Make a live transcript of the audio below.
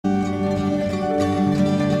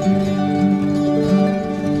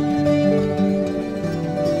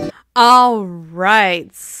All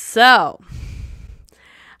right, so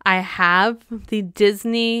I have the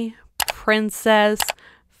Disney Princess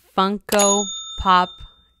Funko Pop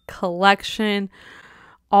collection.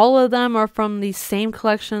 All of them are from the same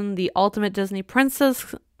collection, the Ultimate Disney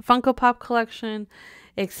Princess Funko Pop collection,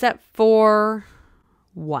 except for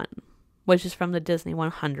one, which is from the Disney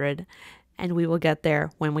 100, and we will get there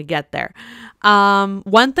when we get there.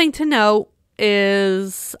 One thing to note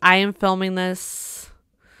is I am filming this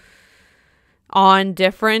on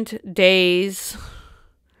different days,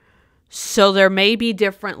 so there may be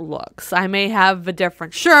different looks. I may have a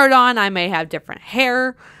different shirt on, I may have different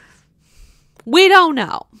hair. We don't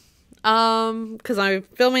know. Because I'm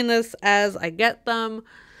filming this as I get them,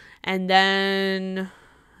 and then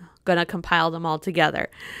gonna compile them all together.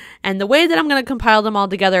 And the way that I'm gonna compile them all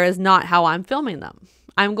together is not how I'm filming them.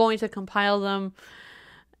 I'm going to compile them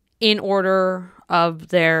in order of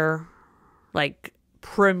their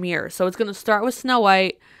premiere. So it's gonna start with Snow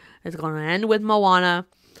White, it's gonna end with Moana,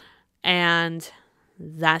 and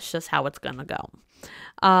that's just how it's gonna go.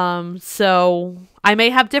 So I may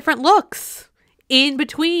have different looks in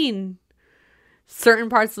between certain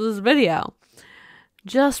parts of this video.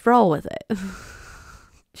 Just roll with it.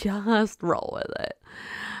 Just roll with it.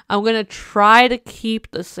 I'm going to try to keep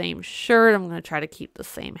the same shirt. I'm going to try to keep the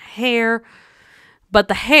same hair. But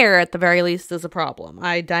the hair, at the very least, is a problem.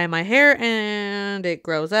 I dye my hair and it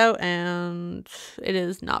grows out and it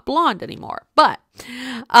is not blonde anymore. But,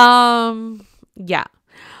 yeah.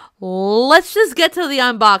 Let's just get to the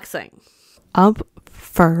unboxing. Up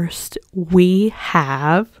first, we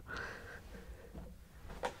have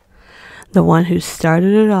the one who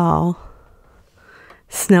started it all,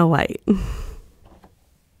 Snow White.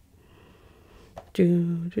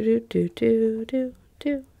 Do do do do do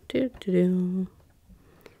do do do.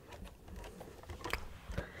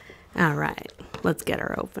 All right, let's get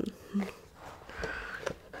her open.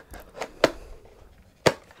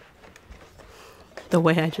 The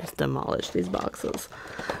way I just demolished these boxes.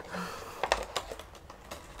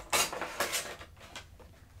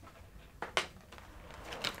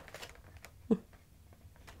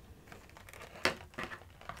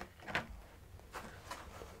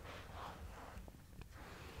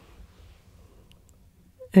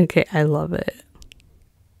 Okay, I love it.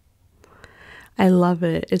 I love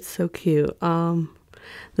it. It's so cute. The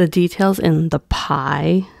details in the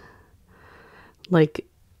pie,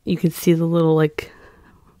 you can see the little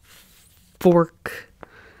fork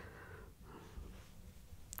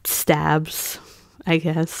stabs, I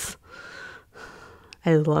guess.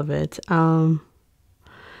 I love it. The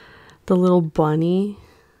little bunny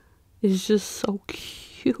is just so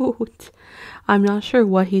cute. I'm not sure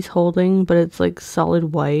what he's holding, but it's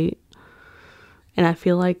solid white. And I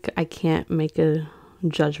feel like I can't make a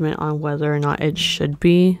judgment on whether or not it should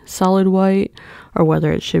be solid white or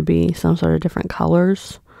whether it should be some sort of different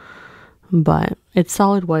colors. But it's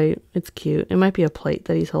solid white. It's cute. It might be a plate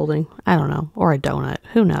that he's holding. I don't know. Or a donut.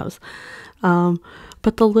 Who knows?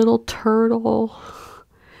 But the little turtle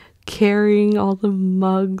carrying all the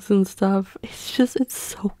mugs and stuff. It's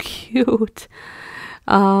so cute.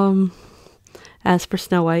 As for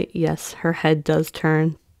Snow White, yes, her head does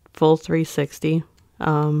turn full 360,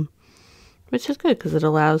 which is good because it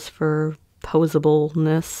allows for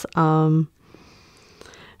posableness.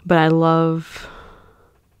 But I love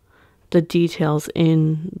the details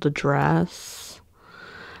in the dress.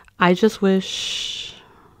 I just wish,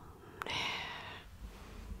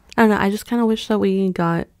 I don't know, I just kind of wish that we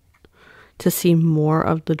got to see more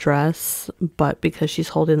of the dress, but because she's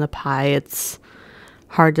holding the pie, it's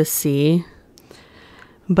hard to see.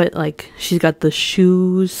 But she's got the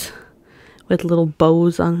shoes with little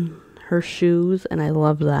bows on her shoes, and I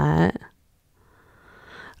love that.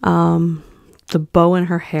 The bow in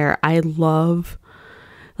her hair, I love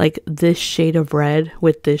this shade of red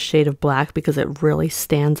with this shade of black because it really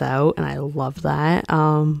stands out, and I love that.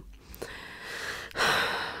 I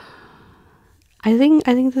think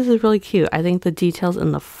this is really cute. I think the details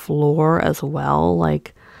in the floor as well, it's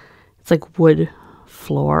wood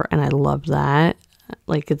floor, and I love that.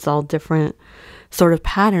 It's all different sort of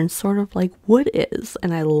patterns, sort of like wood is,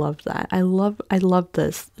 and I love that. I love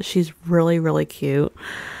this. She's really, really cute.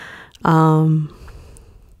 Yeah,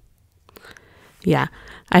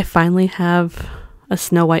 I finally have a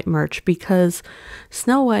Snow White merch because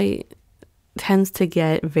Snow White tends to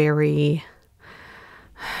get very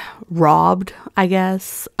robbed, I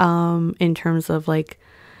guess, in terms of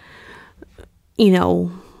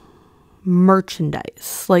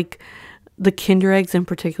merchandise. The Kinder Eggs in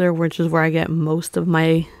particular, which is where I get most of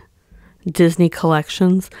my Disney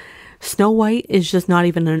collections, Snow White is just not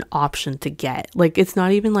even an option to get. Like, it's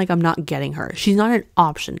not even like I'm not getting her. She's not an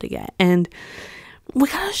option to get. And we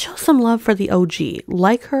gotta show some love for the OG.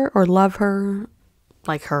 Like her or love her.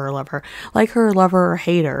 Like her or love her. Like her or love her or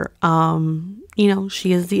hate her. You know,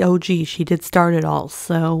 she is the OG. She did start it all.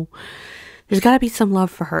 So there's gotta be some love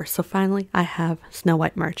for her. So finally, I have Snow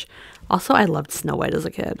White merch. Also, I loved Snow White as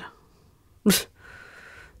a kid.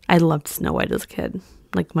 I loved Snow White as a kid.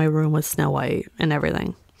 Like, my room was Snow White and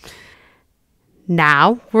everything.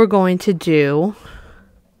 Now we're going to do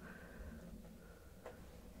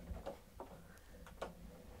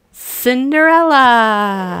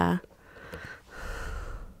Cinderella.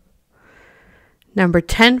 Number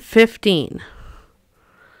 1015.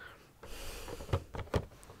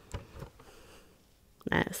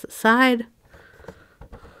 That's the side.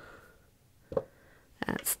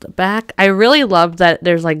 That's the back. I really love that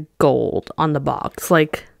there's like gold on the box.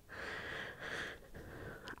 Like,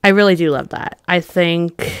 I really do love that. I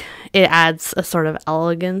think it adds a sort of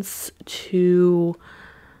elegance to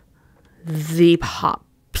the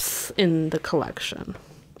pops in the collection.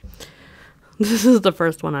 This is the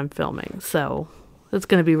first one I'm filming, so it's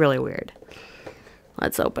going to be really weird.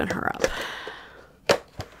 Let's open her up.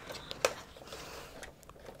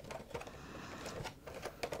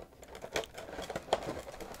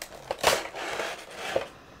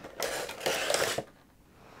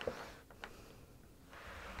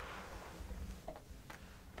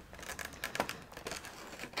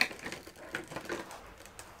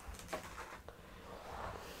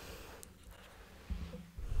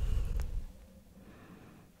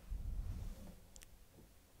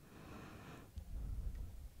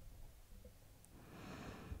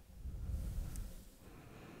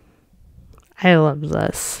 I love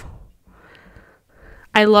this.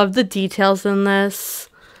 I love the details in this.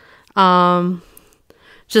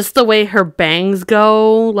 Just the way her bangs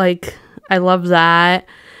go. Like, I love that.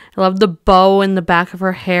 I love the bow in the back of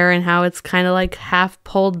her hair and how it's kind of like half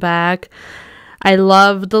pulled back. I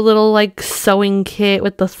love the little like sewing kit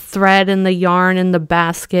with the thread and the yarn in the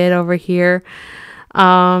basket over here.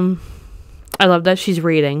 I love that she's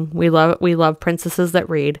reading. We love princesses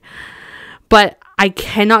that read. But I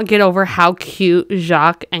cannot get over how cute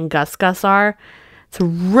Jacques and Gus Gus are. It's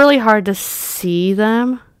really hard to see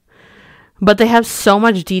them, but they have so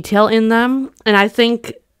much detail in them. And I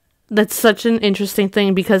think that's such an interesting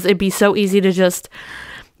thing because it'd be so easy to just,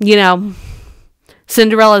 you know,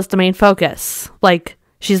 Cinderella's the main focus. Like,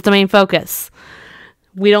 she's the main focus.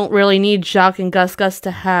 We don't really need Jacques and Gus Gus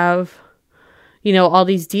to have, you know, all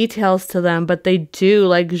these details to them, but they do.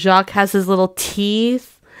 Like, Jacques has his little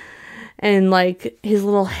teeth and like his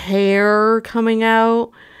little hair coming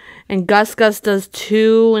out, and Gus does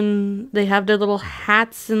too, and they have their little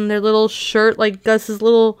hats and their little shirt, like Gus's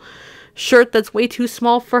little shirt that's way too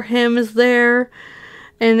small for him is there,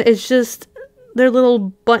 and it's just their little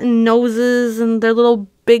button noses and their little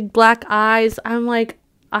big black eyes. I'm like,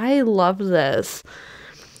 I love this.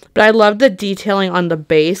 But I love the detailing on the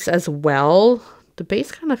base as well. The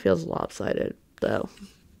base kind of feels lopsided though.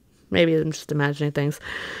 Maybe I'm just imagining things.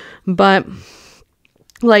 But,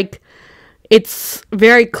 like, it's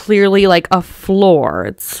very clearly, like, a floor.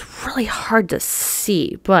 It's really hard to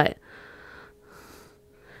see, but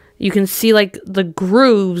you can see, like, the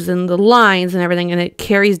grooves and the lines and everything, and it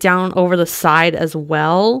carries down over the side as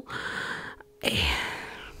well.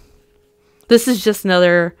 This is just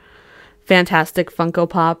another fantastic Funko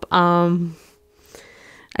Pop.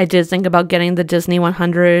 I did think about getting the Disney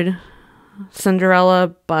 100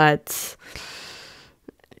 Cinderella, but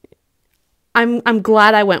I'm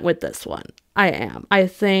glad I went with this one. I am. I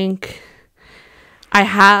think I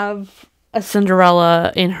have a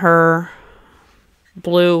Cinderella in her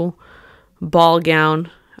blue ball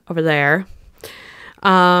gown over there.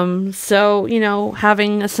 So, you know,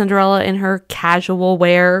 having a Cinderella in her casual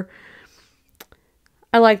wear,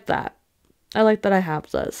 I like that. I like that I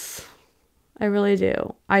have this. I really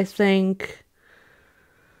do. I think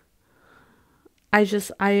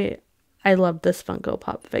I love this Funko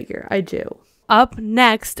Pop figure. I do. Up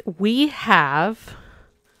next, we have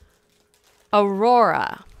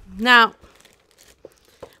Aurora. Now,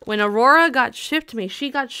 when Aurora got shipped to me, she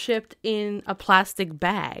got shipped in a plastic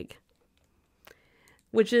bag,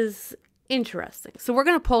 which is interesting. So we're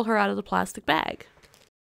going to pull her out of the plastic bag.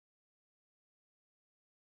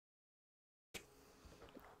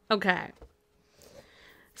 Okay.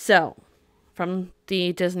 So, from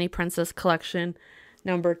the Disney Princess Collection,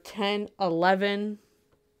 number 1011,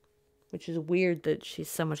 which is weird that she's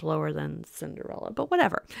so much lower than Cinderella, but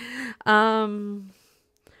whatever.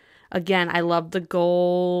 Again, I love the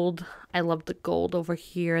gold. I love the gold over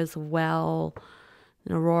here as well.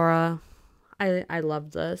 And Aurora, I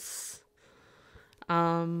love this.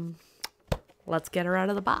 Let's get her out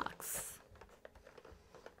of the box.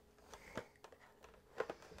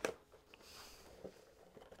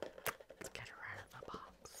 Let's get her out of the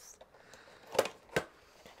box.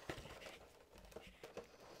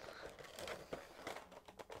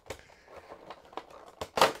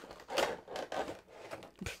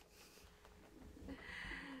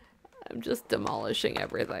 I'm just demolishing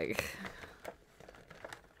everything.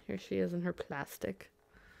 Here she is in her plastic.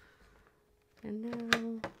 And now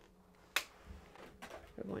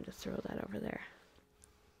we're going to throw that over there.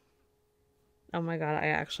 Oh my god, I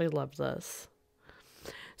actually love this.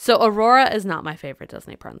 So Aurora is not my favorite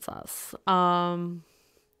Disney princess. But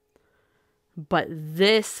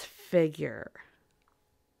this figure,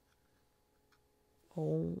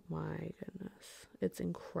 oh my goodness, it's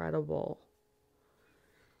incredible.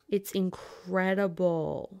 It's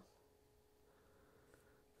incredible.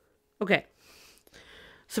 Okay.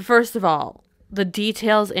 So first of all, the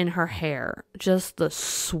details in her hair, just the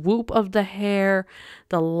swoop of the hair,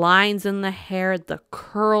 the lines in the hair, the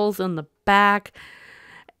curls in the back.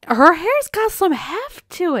 Her hair's got some heft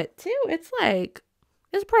to it too. It's like,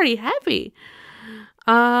 it's pretty heavy.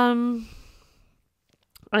 I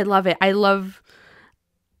love it. I love,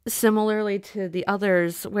 similarly to the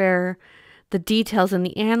others, where the details in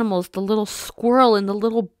the animals, the little squirrel and the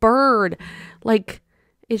little bird, like,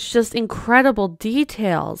 it's just incredible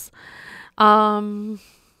details. And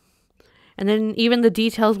then even the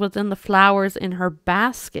details within the flowers in her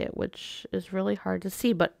basket, which is really hard to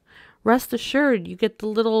see, but rest assured, you get the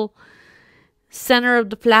little center of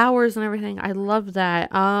the flowers and everything. I love that.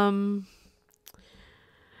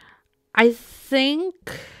 I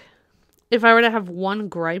think if I were to have one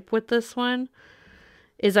gripe with this one,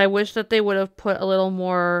 is I wish that they would have put a little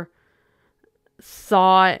more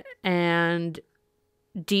thought and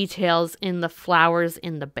details in the flowers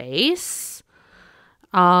in the base.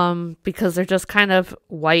 Because they're just kind of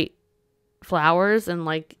white flowers, and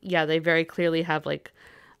like, yeah, they very clearly have like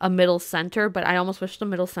a middle center, but I almost wish the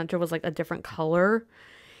middle center was like a different color,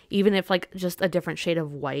 even if like just a different shade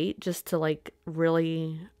of white, just to like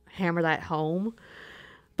really hammer that home.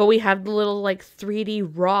 But we have the little like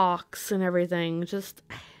 3D rocks and everything. Just,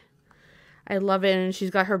 I love it. And she's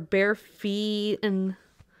got her bare feet, and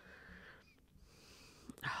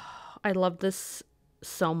I love this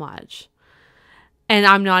so much. And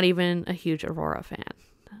I'm not even a huge Aurora fan.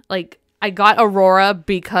 Like, I got Aurora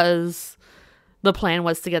because the plan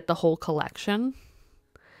was to get the whole collection.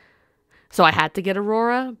 So I had to get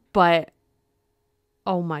Aurora, but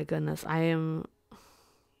oh my goodness,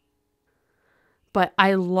 but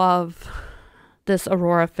I love this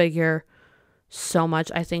Aurora figure so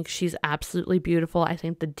much. I think she's absolutely beautiful. I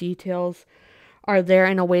think the details are there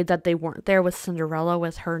in a way that they weren't there with Cinderella,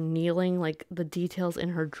 with her kneeling, like the details in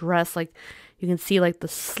her dress. Like, you can see like the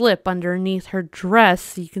slip underneath her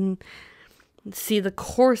dress. You can see the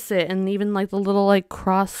corset, and even like the little like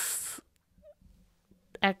cross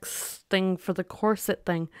X thing for the corset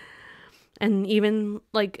thing. And even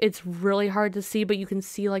like, it's really hard to see, but you can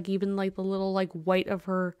see like even like the little like white of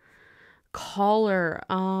her collar.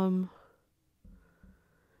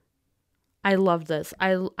 I love this.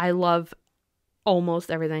 I love almost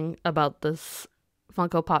everything about this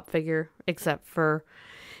Funko Pop figure, except for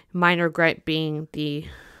minor gripe being the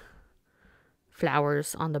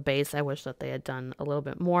flowers on the base. I wish that they had done a little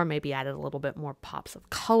bit more, maybe added a little bit more pops of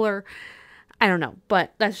color. I don't know,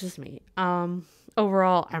 but that's just me.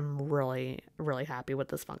 Overall, I'm really, really happy with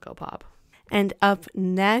this Funko Pop. And up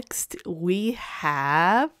next, we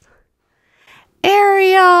have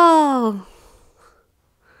Ariel.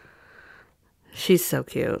 She's so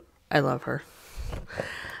cute. I love her.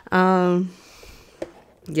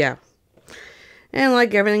 Yeah. And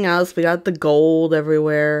like everything else, we got the gold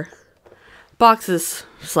everywhere. Box is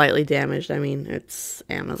slightly damaged. I mean, it's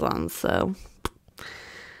Amazon, so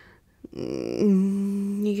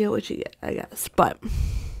you get what you get, I guess. But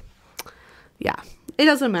yeah, it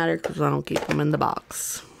doesn't matter because I don't keep them in the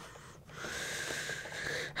box.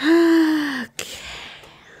 Okay.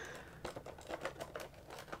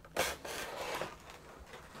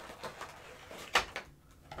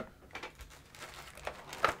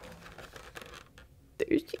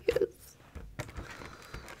 There she is.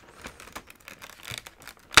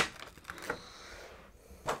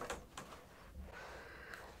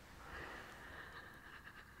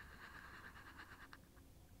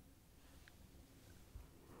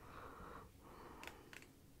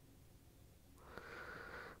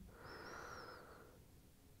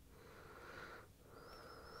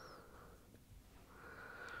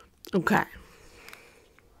 Okay.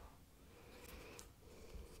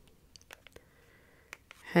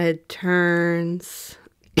 Head turns.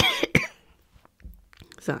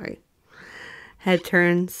 Sorry. Head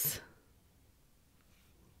turns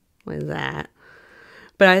like that.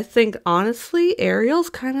 But I think, honestly,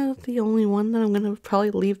 Ariel's kind of the only one that I'm going to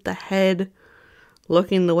probably leave the head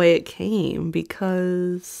looking the way it came,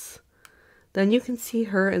 because then you can see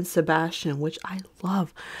her and Sebastian, which I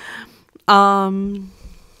love.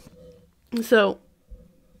 So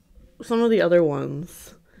some of the other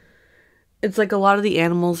ones, it's like a lot of the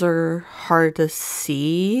animals are hard to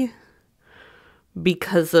see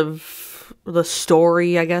because of the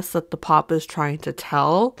story, I guess, that the pop is trying to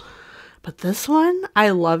tell. But this one,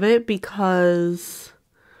 I love it because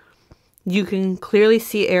you can clearly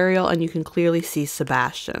see Ariel and you can clearly see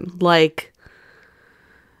Sebastian. Like,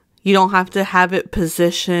 you don't have to have it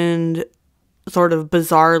positioned sort of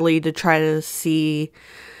bizarrely to try to see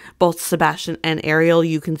both Sebastian and Ariel.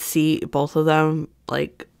 You can see both of them,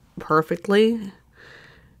 like, perfectly.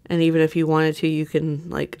 And even if you wanted to, you can,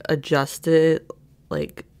 like, adjust it,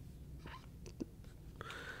 like,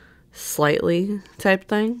 slightly type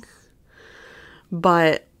thing.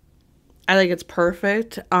 But I think it's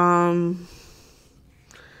perfect. I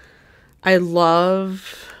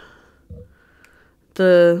love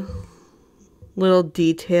the little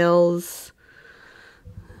details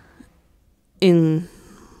in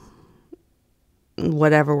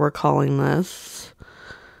whatever we're calling this.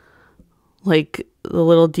 Like the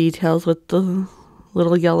little details with the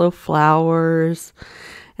little yellow flowers.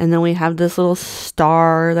 And then we have this little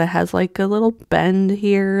star that has like a little bend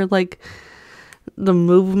here. Like, the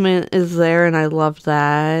movement is there, and I love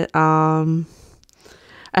that. I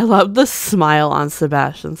love the smile on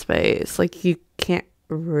Sebastian's face. Like, you can't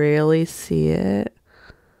really see it,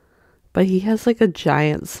 but he has like a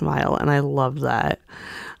giant smile, and I love that.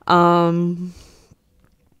 I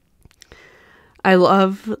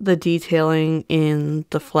love the detailing in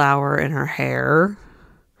the flower in her hair.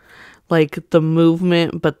 Like, the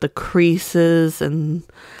movement, but the creases and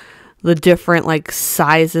the different, like,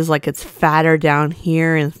 sizes, like, it's fatter down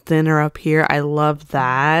here and thinner up here. I love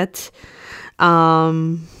that.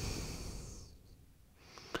 The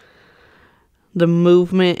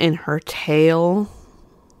movement in her tail.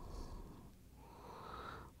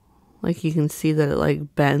 Like, you can see that it,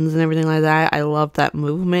 like, bends and everything like that. I love that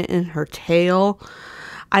movement in her tail.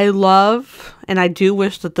 I love, and I do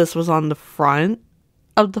wish that this was on the front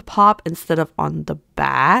of the pop instead of on the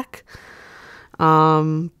back.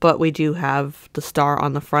 But we do have the star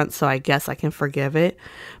on the front, so I guess I can forgive it.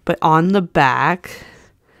 But on the back,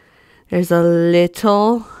 there's a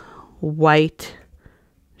little white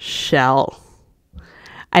shell.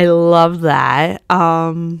 I love that.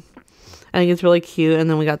 I think it's really cute. And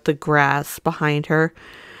then we got the grass behind her.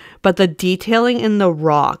 But the detailing in the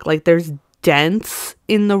rock, like, there's dents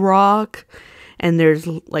in the rock, and there's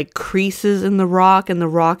like creases in the rock, and the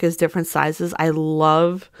rock is different sizes. I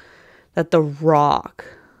love that the rock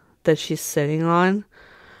that she's sitting on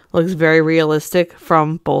looks very realistic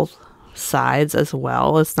from both sides as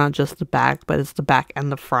well. It's not just the back, but it's the back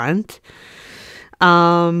and the front.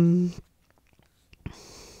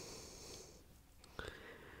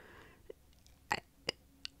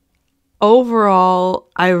 Overall,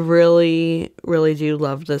 I really, really do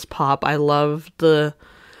love this pop. I love the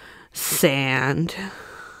sand.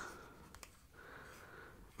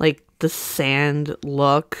 Like, the sand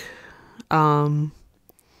look. You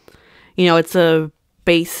know, it's a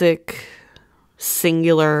basic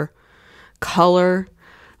singular color,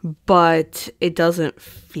 but it doesn't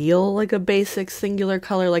feel like a basic singular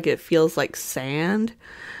color. Like, it feels like sand.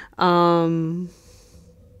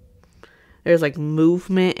 There's like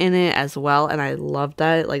movement in it as well, and I love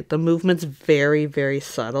that. Like, the movement's very, very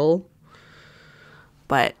subtle,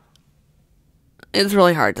 but it's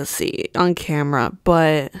really hard to see on camera.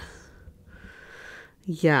 But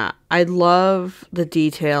yeah, I love the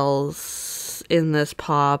details in this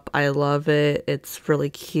pop. I love it. It's really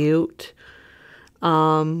cute.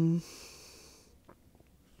 Yeah,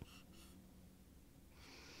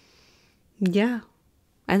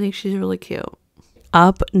 I think she's really cute.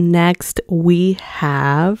 Up next, we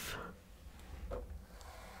have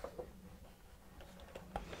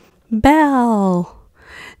Belle.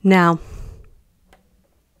 Now,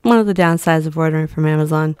 one of the downsides of ordering from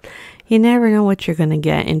Amazon, you never know what you're going to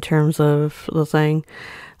get in terms of the thing.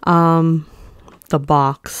 The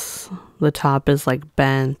box, the top is like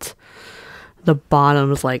bent. The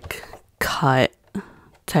bottom is like cut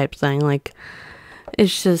type thing. Like,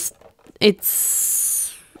 it's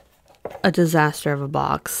a disaster of a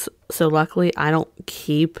box. So luckily I don't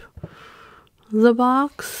keep the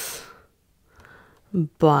box,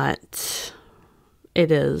 but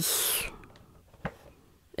it is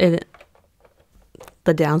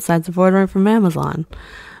the downsides of ordering from Amazon.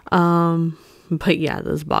 But yeah,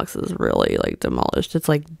 this box is really like demolished. It's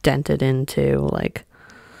like dented into, like,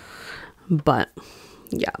 but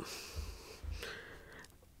yeah.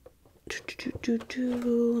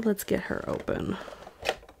 Let's get her open.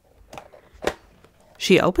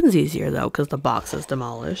 She opens easier though because the box is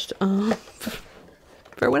demolished.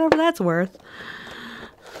 For whatever that's worth.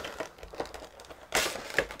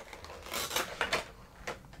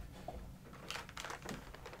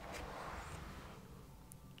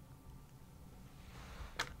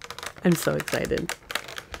 I'm so excited.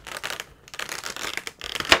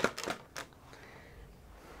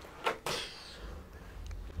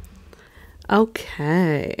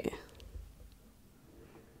 Okay.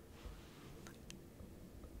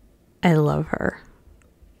 I love her.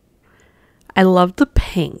 I love the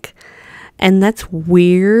pink. And that's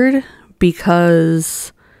weird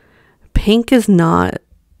because pink is not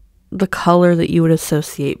the color that you would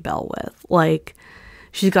associate Belle with. Like,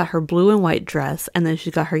 she's got her blue and white dress, and then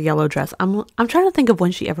she's got her yellow dress. I'm trying to think of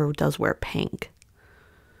when she ever does wear pink.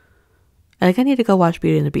 Like, I need to go watch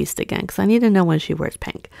Beauty and the Beast again because I need to know when she wears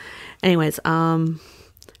pink. Anyways,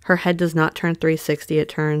 her head does not turn 360. It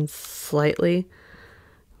turns slightly,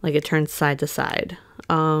 like it turns side to side.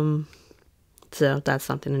 So that's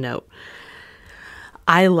something to note.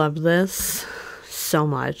 I love this so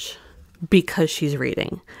much because she's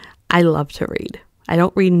reading. I love to read. I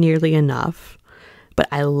don't read nearly enough, but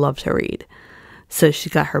I love to read. So she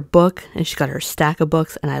got her book and she got her stack of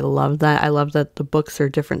books, and I love that. I love that the books are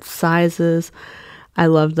different sizes. I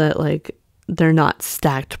love that, like, they're not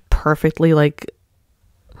stacked perfectly. Like,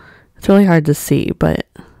 it's really hard to see, but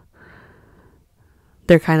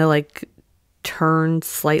they're kind of like turned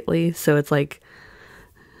slightly, so it's like,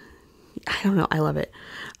 I don't know, I love it.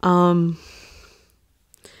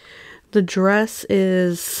 The dress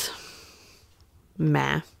is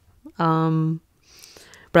meh.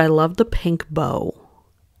 But I love the pink bow.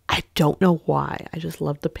 I don't know why. I just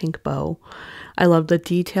love the pink bow. I love the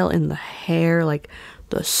detail in the hair, like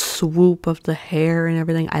the swoop of the hair and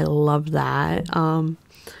everything. I love that.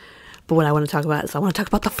 But what I want to talk about is I want to talk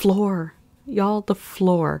about the floor. Y'all, the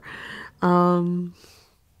floor.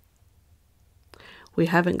 We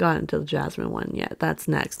haven't gotten to the Jasmine one yet. That's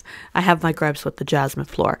next. I have my gripes with the Jasmine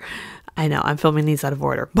floor. I know, I'm filming these out of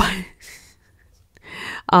order, but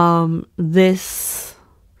this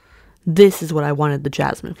is what I wanted the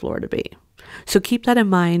Jasmine floor to be. So keep that in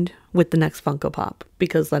mind with the next Funko Pop,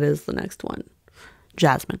 because that is the next one.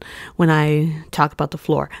 Jasmine. When I talk about the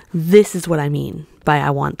floor, this is what I mean by I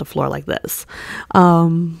want the floor like this.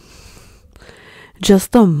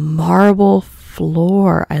 Just the marble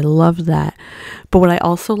floor. I love that. But what I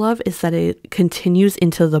also love is that it continues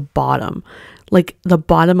into the bottom, like the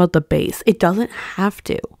bottom of the base. It doesn't have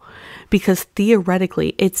to, because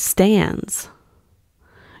theoretically it stands.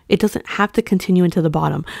 It doesn't have to continue into the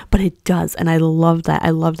bottom, but it does. And I love that. I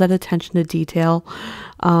love that attention to detail.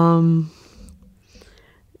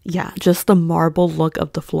 Yeah, just the marble look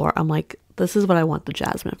of the floor. I'm like, this is what I want the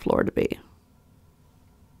Jasmine floor to be.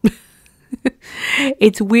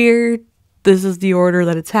 It's weird. This is the order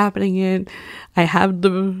that it's happening in. I have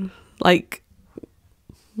the, like,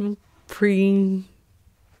 I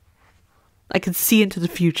can see into the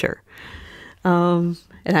future. And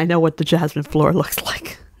I know what the Jasmine floor looks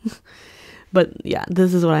like. But yeah,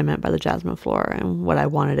 this is what I meant by the Jasmine floor and what I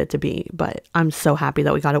wanted it to be. But I'm so happy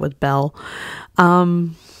that we got it with Belle.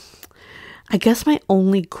 I guess my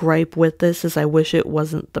only gripe with this is I wish it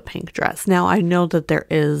wasn't the pink dress. Now, I know that there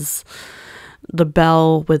is the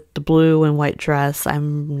Belle with the blue and white dress.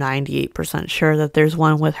 I'm 98% sure that there's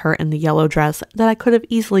one with her in the yellow dress that I could have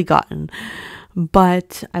easily gotten.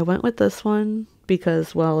 But I went with this one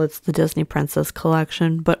because, well, it's the Disney Princess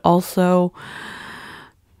collection, but also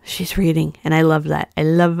she's reading, and I love that. I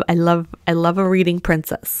love a reading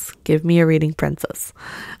princess. Give me a reading princess.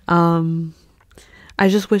 I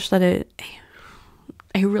just wish that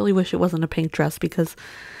I really wish it wasn't a pink dress, because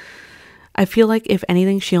I feel like if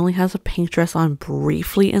anything, she only has a pink dress on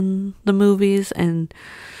briefly in the movies. And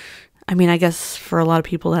I mean, I guess for a lot of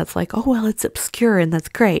people that's like, oh, well, it's obscure and that's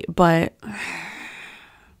great. But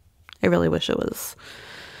I really wish it was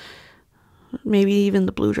maybe even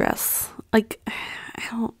the blue dress. Like, I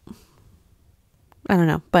don't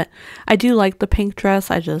know. But I do like the pink dress.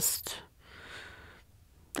 I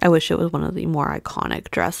wish it was one of the more iconic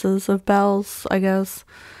dresses of Belle's, I guess.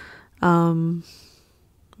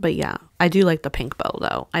 But yeah, I do like the pink bow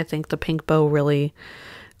though. I think the pink bow really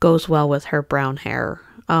goes well with her brown hair.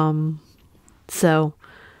 So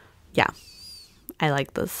yeah, I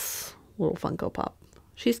like this little Funko Pop.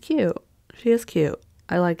 She's cute. She is cute.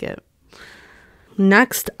 I like it.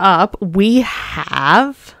 Next up, we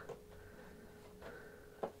have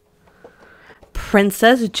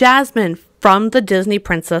Princess Jasmine from the Disney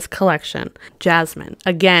Princess Collection. Jasmine.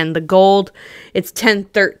 Again, the gold. It's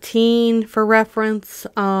 1013 for reference.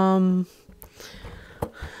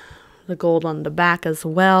 The gold on the back as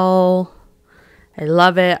well. I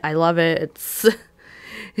love it. I love it.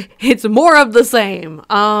 It's more of the same.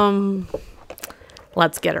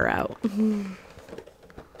 Let's get her out.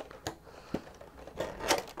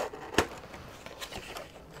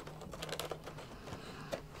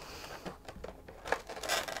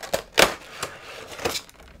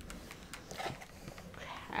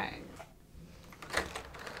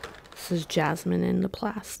 This is Jasmine in the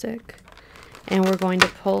plastic. And we're going to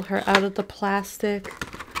pull her out of the plastic.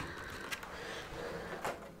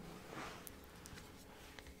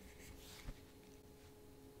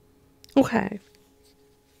 Okay.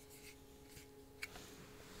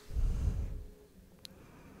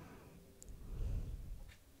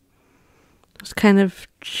 That's kind of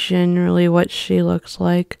generally what she looks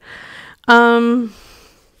like.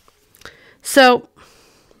 So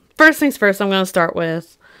first things first, I'm going to start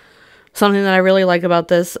with something that I really like about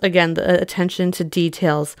this. Again, the attention to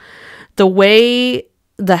details. The way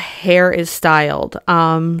the hair is styled.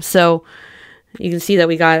 So you can see that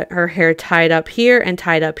we got her hair tied up here and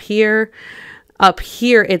tied up here. Up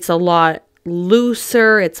here, it's a lot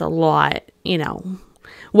looser. It's a lot, you know,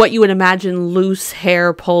 what you would imagine loose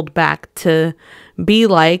hair pulled back to be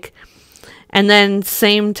like. And then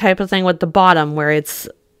same type of thing with the bottom, where it's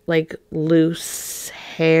like loose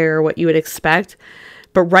hair, what you would expect.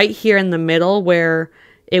 But right here in the middle, where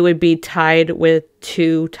it would be tied with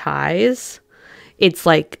two ties, it's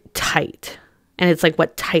like tight. And it's like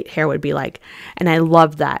what tight hair would be like. And I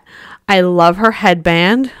love that. I love her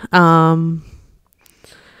headband. I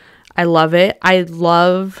love it. I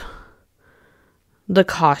love the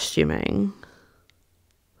costuming.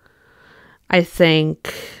 I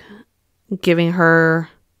think giving her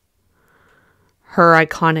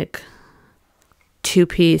iconic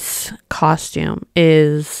two-piece costume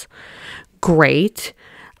is great.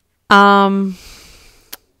 I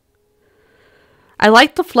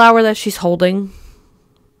like the flower that she's holding,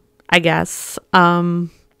 I guess.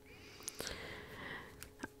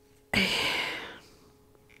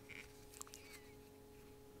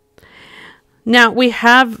 Now we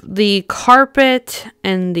have the carpet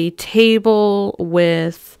and the table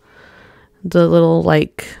with the little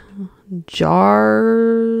like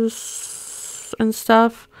jars and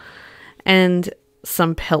stuff, and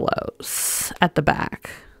some pillows at the back.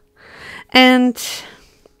 And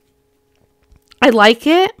I like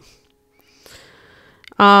it.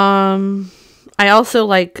 I also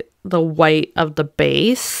like the white of the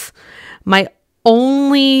base. My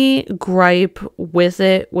only gripe with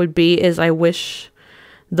it would be is I wish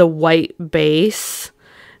the white base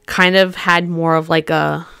kind of had more of like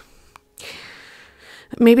a,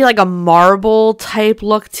 maybe like a marble type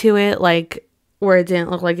look to it, like where it didn't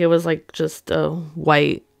look like it was like just a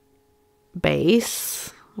white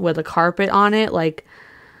base with a carpet on it. Like,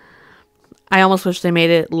 I almost wish they made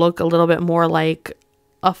it look a little bit more like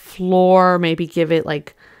a floor, maybe give it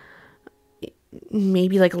like,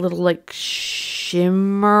 maybe like a little like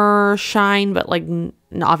shimmer shine, but like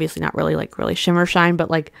obviously not really like really shimmer shine, but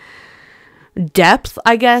like depth,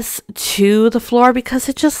 I guess, to the floor, because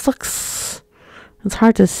it just looks, it's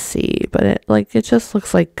hard to see, but it just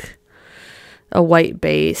looks like a white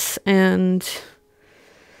base. And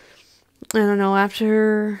I don't know,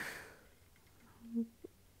 after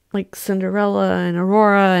like Cinderella and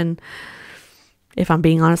Aurora, and if I'm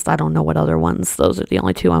being honest, I don't know what other ones. Those are the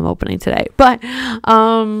only two I'm opening today. But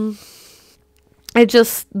it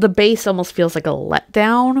just, the base almost feels like a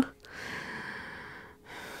letdown.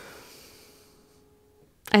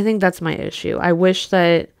 I think that's my issue. I wish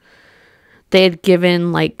that they had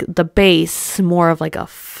given like the base more of like a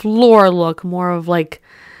floor look, more of like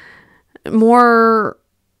more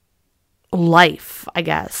life, I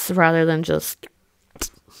guess, rather than just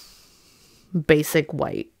basic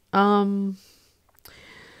white. I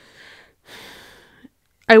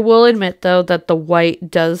will admit, though, that the white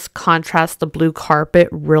does contrast the blue carpet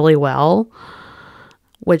really well,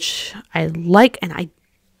 which I like. And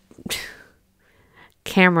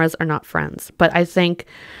cameras are not friends, but I think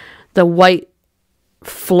the white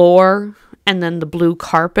floor and then the blue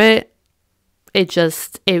carpet, it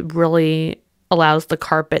really allows the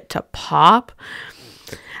carpet to pop.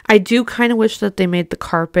 I do kind of wish that they made the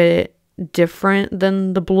carpet different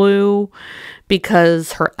than the blue,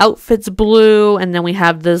 because her outfit's blue, and then we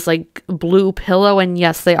have this like blue pillow, and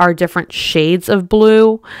yes, they are different shades of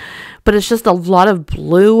blue, but it's just a lot of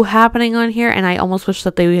blue happening on here, and I almost wish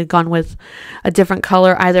that they had gone with a different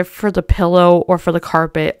color, either for the pillow or for the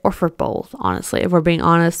carpet or for both, honestly, if we're being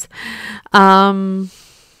honest.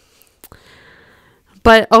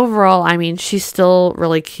 But overall, I mean, she's still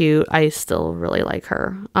really cute. I still really like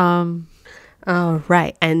her. All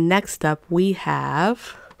right, and next up we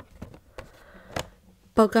have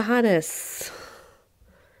Pocahontas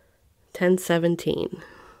 1017.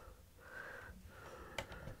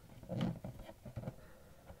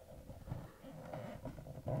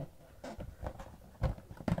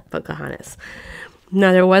 Pocahontas.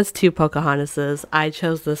 Now, there was two Pocahontases. I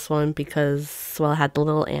chose this one because, well, it had the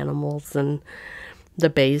little animals and the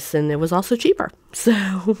base, and it was also cheaper.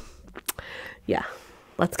 So, yeah,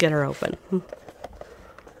 let's get her open.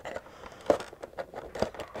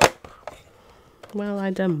 Well, I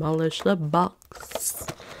demolished the box.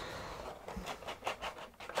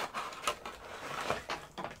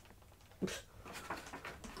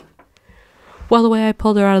 Well, the way I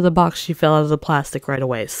pulled her out of the box, she fell out of the plastic right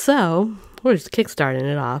away. So, we're just kickstarting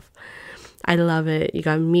it off. I love it. You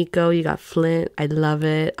got Miko, you got Flint. I love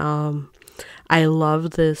it. I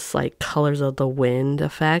love this, like, colors of the wind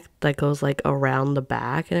effect that goes, like, around the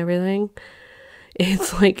back and everything.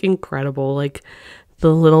 It's, like, incredible. Like,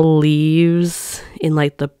 the little leaves in,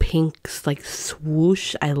 like, the pinks, like,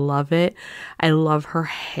 swoosh. I love it. I love her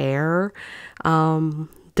hair.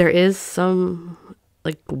 There is some,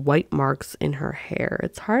 like, white marks in her hair.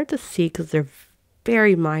 It's hard to see because they're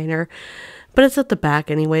very minor, but it's at the back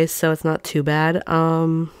anyway, so it's not too bad.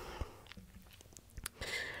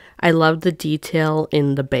 I love the detail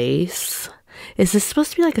in the base. Is this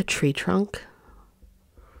supposed to be like a tree trunk?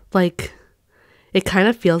 Like, it kind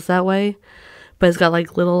of feels that way, but it's got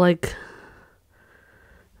like little like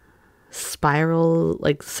spiral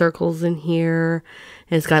like circles in here,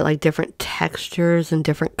 and it's got like different textures and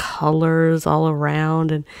different colors all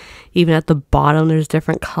around, and even at the bottom there's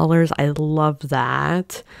different colors. I love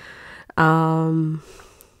that.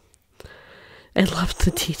 I love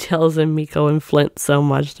the details in Miko and Flint so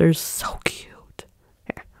much. They're so cute.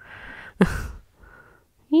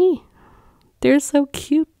 They're so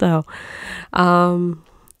cute though.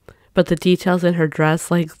 But the details in her dress,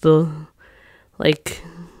 I'm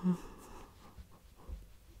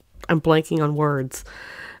blanking on words.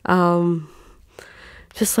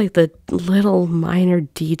 Just like the little minor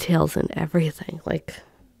details and everything. Like,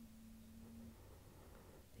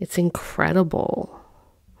 it's incredible.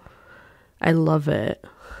 I love it.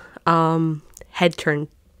 Head turn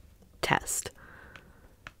test.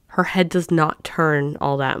 Her head does not turn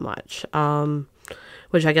all that much.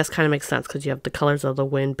 Which I guess kind of makes sense because you have the colors of the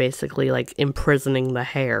wind basically like imprisoning the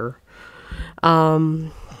hair. So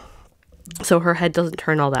her head doesn't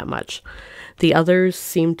turn all that much. The others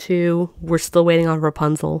seem to. We're still waiting on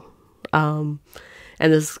Rapunzel. And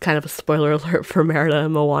this is kind of a spoiler alert for Merida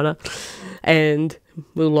and Moana. And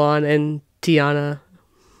Mulan and Tiana.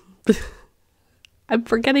 I'm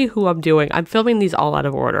forgetting who I'm doing. I'm filming these all out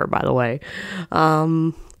of order, by the way.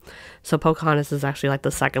 So Pocahontas is actually like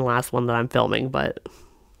the second last one that I'm filming, but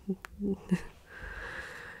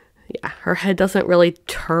yeah, her head doesn't really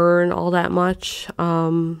turn all that much,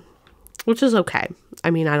 which is okay. I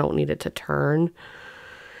mean, I don't need it to turn.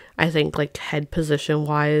 I think like head position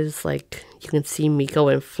wise, like you can see Miko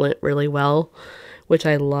and Flint really well, which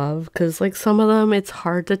I love because like some of them it's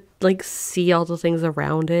hard to like see all the things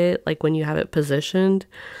around it like when you have it positioned,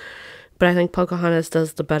 but I think Pocahontas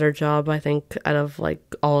does the better job, I think, out of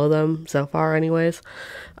like all of them so far anyways,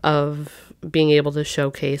 of being able to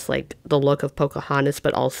showcase like the look of Pocahontas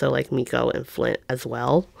but also like Miko and Flint as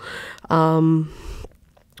well,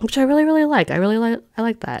 which I really like. I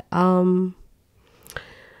like that.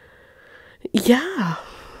 Yeah,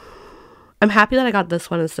 I'm happy that I got this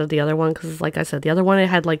one instead of the other one because, like I said, the other one, it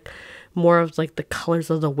had, like, more of, like, the colors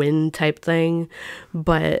of the wind type thing,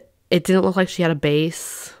 but it didn't look like she had a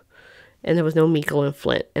base, and there was no Miko and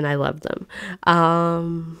Flint, and I loved them.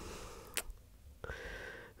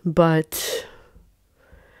 But,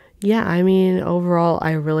 yeah, I mean, overall,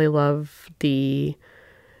 I really love the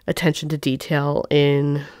attention to detail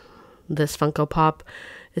in this Funko Pop,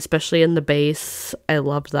 especially in the base. I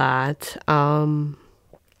love that.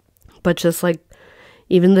 But just like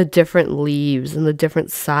even the different leaves and the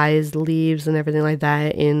different sized leaves and everything like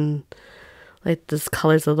that in like this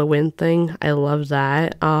colors of the wind thing, I love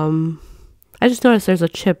that. I just noticed there's a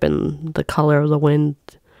chip in the color of the wind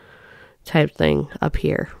type thing up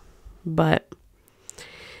here, but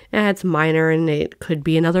yeah, it's minor and it could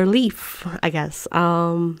be another leaf, I guess.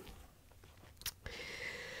 Like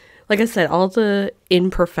I said, all the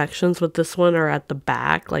imperfections with this one are at the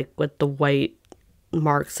back, like with the white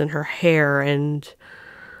marks in her hair and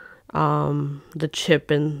the chip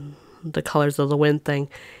and the colors of the wind thing.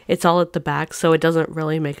 It's all at the back, so it doesn't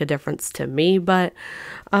really make a difference to me, but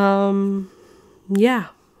yeah,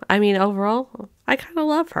 I mean, overall, I kind of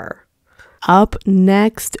love her. Up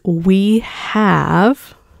next, we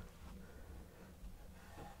have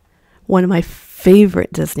one of my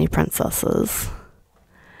favorite Disney princesses,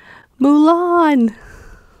 Mulan.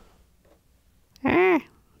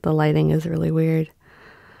 The lighting is really weird.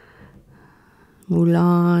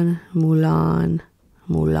 Mulan, Mulan,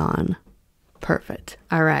 Mulan. Perfect.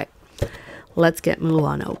 All right. Let's get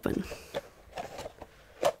Mulan open.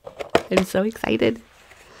 I'm so excited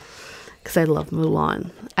because I love Mulan.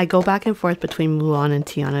 I go back and forth between Mulan and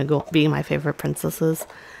Tiana being my favorite princesses,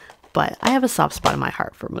 but I have a soft spot in my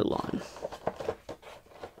heart for Mulan.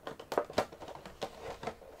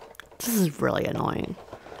 This is really annoying.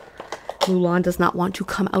 Mulan does not want to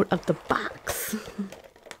come out of the box.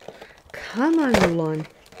 Come on, Mulan.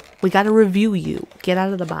 We got to review you. Get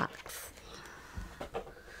out of the box.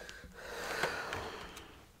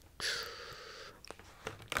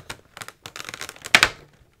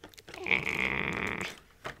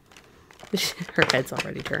 Her head's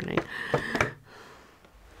already turning.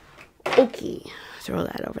 Okay. Throw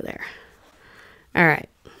that over there. All right.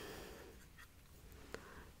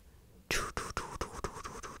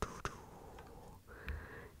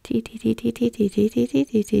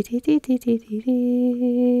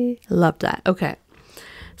 Love that. Okay.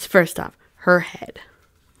 So first off, her head.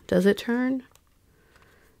 Does it turn?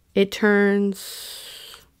 It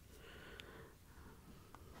turns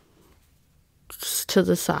to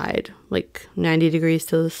the side, like 90 degrees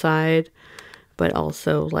to the side, but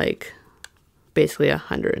also like basically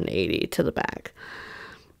 180 to the back.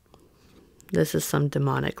 This is some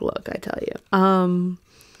demonic look, I tell you.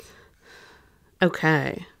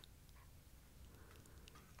 Okay.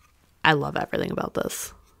 I love everything about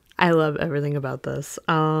this. I love everything about this.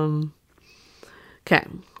 Okay.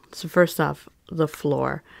 So first off, the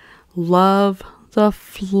floor. Love the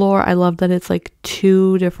floor. I love that it's like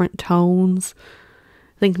 2 different tones.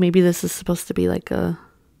 I think maybe this is supposed to be like a...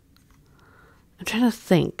 I'm trying to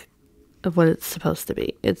think of what it's supposed to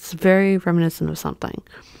be. It's very reminiscent of something.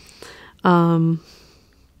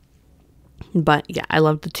 But yeah, I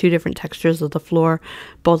love the 2 different textures of the floor,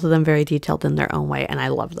 both of them very detailed in their own way, and I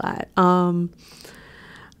love that.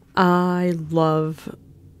 I love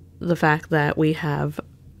the fact that we have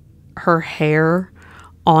her hair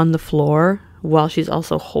on the floor while she's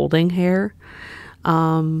also holding hair.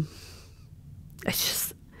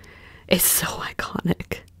 It's so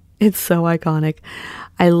iconic. It's so iconic.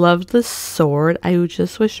 I love the sword. I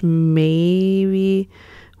just wish maybe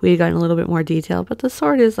we had gotten a little bit more detail, but the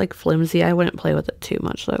sword is like flimsy. I wouldn't play with it too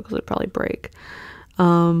much though, because it'd probably break.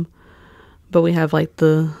 But we have like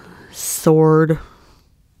the sword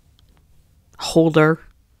holder.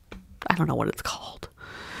 I don't know what it's called.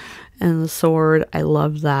 And the sword, I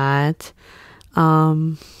love that.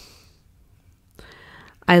 I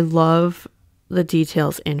love the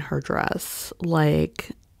details in her dress.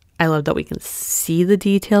 Like, I love that we can see the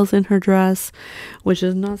details in her dress, which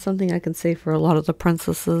is not something I can say for a lot of the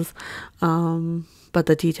princesses. But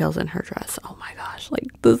the details in her dress, oh my gosh,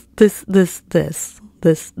 like this is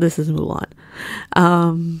Mulan.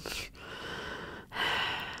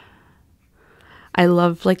 I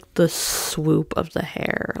love like the swoop of the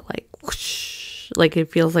hair, like whoosh, like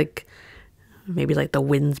it feels like maybe like the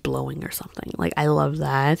wind's blowing or something. Like, I love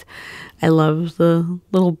that. I love the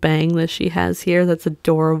little bang that she has here. That's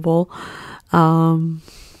adorable.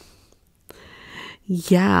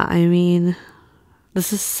 Yeah, I mean,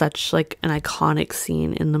 this is such like an iconic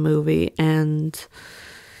scene in the movie, and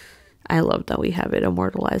I love that we have it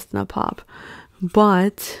immortalized in a pop.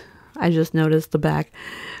 But I just noticed the back.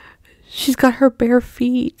 She's got her bare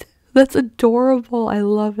feet. That's adorable. I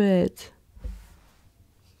love it.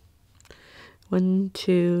 1,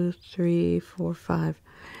 2, 3, 4, 5.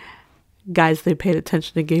 Guys, they paid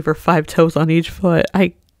attention and gave her 5 toes on each foot.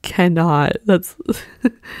 I cannot. That's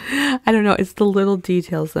I don't know. It's the little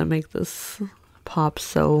details that make this pop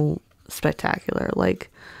so spectacular. Like,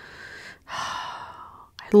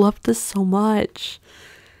 I love this so much.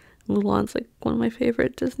 Mulan's like one of my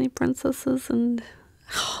favorite Disney princesses, and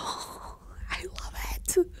I love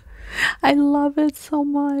it. I love it so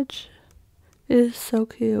much. It is so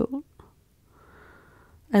cute.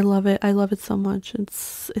 I love it. I love it so much.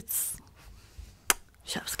 It's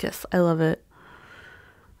chef's kiss. I love it.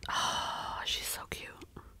 Oh, she's so cute.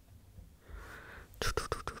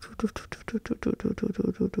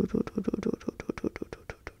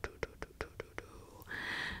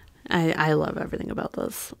 I love everything about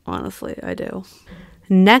this. Honestly, I do.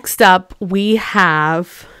 Next up, we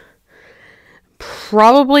have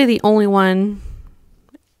probably the only one,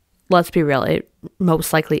 let's be real, it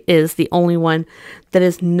most likely is the only one that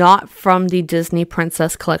is not from the Disney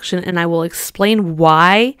Princess collection, and I will explain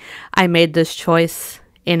why I made this choice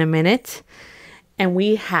in a minute. And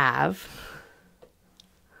we have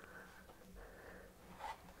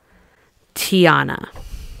Tiana.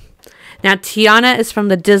 Now, Tiana is from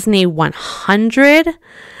the Disney 100,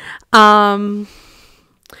 number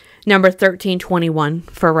 1321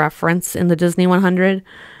 for reference in the Disney 100.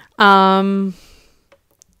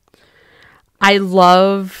 I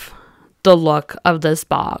love the look of this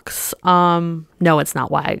box. No, it's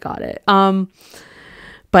not why I got it.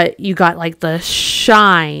 But you got like the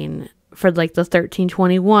shine for like the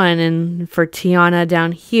 1321, and for Tiana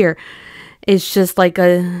down here, it's just like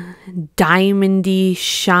a diamondy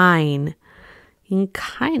shine. You can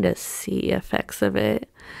kind of see effects of it.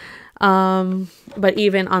 But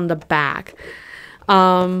even on the back,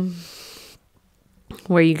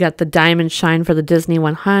 where you got the diamond shine for the Disney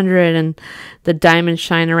 100 and the diamond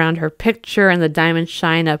shine around her picture and the diamond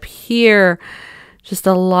shine up here, just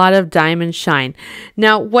a lot of diamond shine.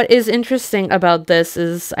 Now, what is interesting about this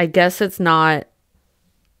is I guess it's not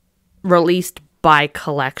released by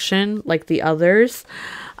collection like the others,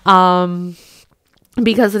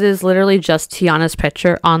 because it is literally just Tiana's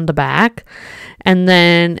picture on the back, and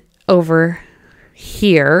then over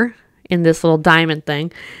here in this little diamond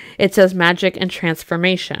thing it says magic and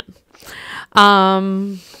transformation.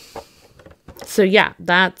 So yeah,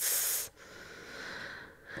 that's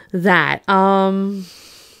that. And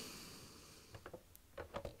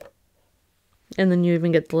then you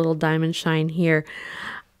even get the little diamond shine here.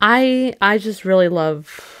 I just really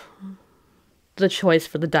love the choice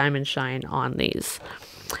for the diamond shine on these.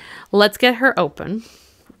 Let's get her open,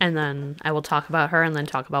 and then I will talk about her and then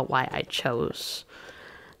talk about why I chose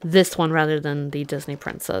this one rather than the Disney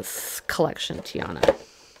Princess collection Tiana.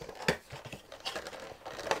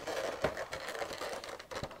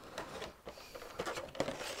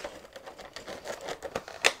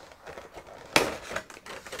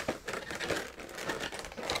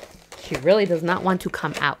 She really does not want to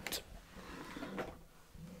come out.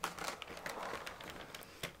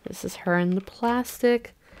 This is her in the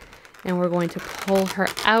plastic, and we're going to pull her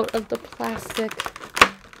out of the plastic.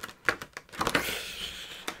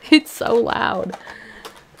 It's so loud.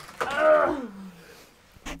 Ugh.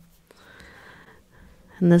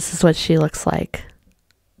 And this is what she looks like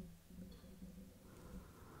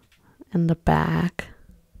in the back.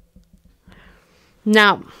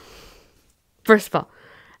 Now, first of all,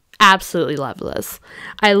 absolutely love this.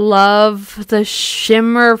 I love the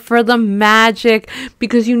shimmer for the magic,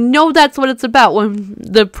 because you know that's what it's about when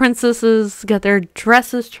the princesses get their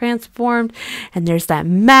dresses transformed and there's that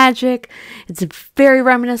magic. It's very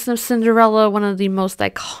reminiscent of Cinderella, one of the most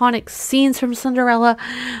iconic scenes from Cinderella,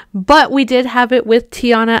 but we did have it with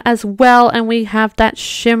Tiana as well, and we have that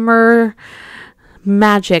shimmer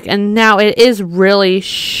magic, and now it is really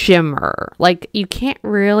shimmer. Like, you can't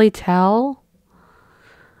really tell,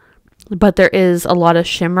 but there is a lot of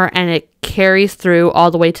shimmer, and it carries through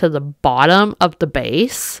all the way to the bottom of the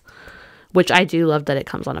base, which I do love that it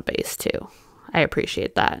comes on a base too. I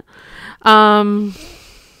appreciate that. I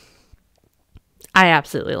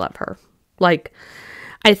absolutely love her. Like,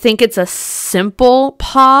 I think it's a simple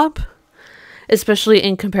pop, especially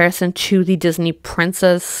in comparison to the Disney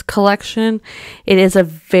Princess collection. It is a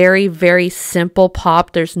very, very simple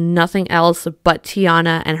pop. There's nothing else but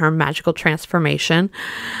Tiana and her magical transformation.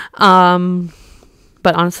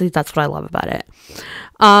 But honestly, that's what I love about it.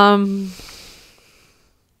 I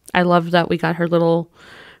love that we got her little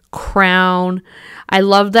crown. I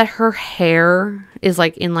love that her hair is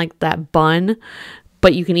like in like that bun,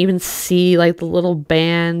 but you can even see like the little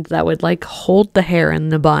band that would like hold the hair in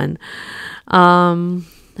the bun. And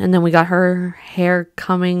then we got her hair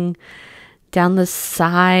coming down the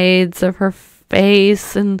sides of her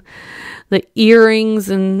face, and the earrings,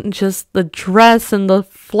 and just the dress, and the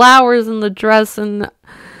flowers in the dress, and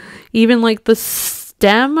even like the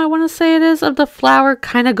stem, I want to say it is, of the flower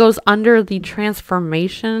kind of goes under the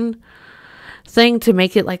transformation thing to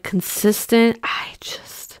make it like consistent.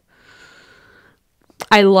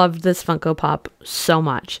 I love this Funko Pop so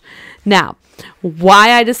much. Now,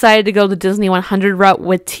 why I decided to go the Disney 100 route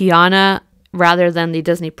with Tiana rather than the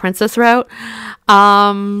Disney Princess route,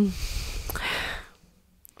 I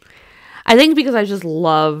think because I just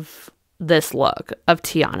love this look of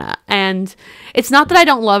Tiana. And it's not that I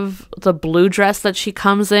don't love the blue dress that she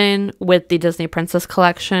comes in with the Disney Princess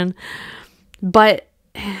collection, but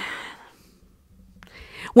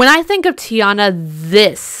when I think of Tiana,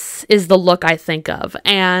 this is the look I think of.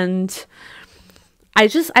 And I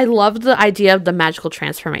love the idea of the magical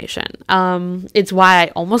transformation. It's why I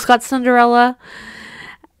almost got Cinderella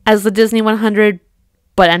as the Disney 100,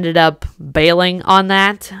 but ended up bailing on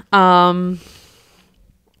that. I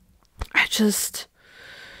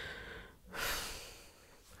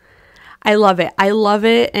love it. I love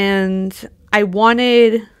it, and I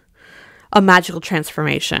wanted a magical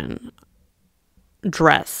transformation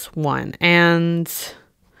dress one, and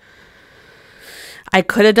I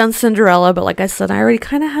could have done Cinderella, but like I said, I already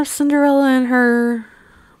kind of have Cinderella in her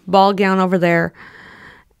ball gown over there.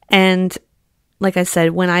 And like I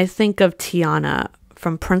said, when I think of Tiana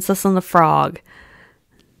from Princess and the Frog,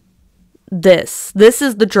 this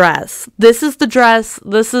is the dress. This is the dress.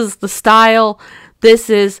 This is the style. This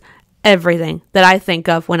is everything that I think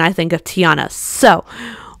of when I think of Tiana. So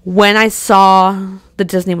when I saw the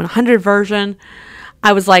Disney 100 version,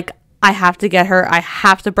 I was like, I have to get her. I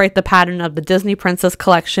have to break the pattern of the Disney Princess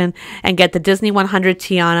collection and get the Disney 100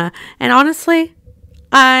 Tiana. And honestly,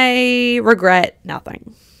 I regret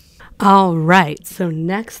nothing. All right. So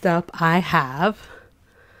next up, I have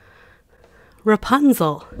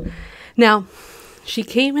Rapunzel. Now, she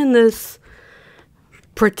came in this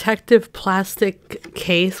protective plastic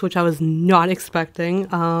case, which I was not expecting.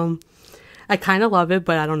 I kind of love it,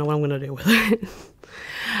 but I don't know what I'm going to do with it.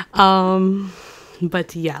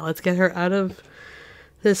 But yeah, let's get her out of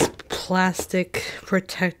this plastic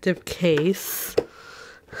protective case.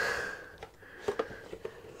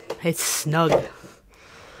 It's snug.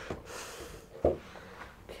 Okay,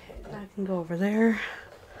 that can go over there.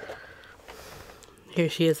 Here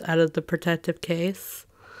she is out of the protective case.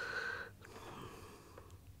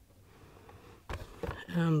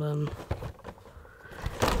 And then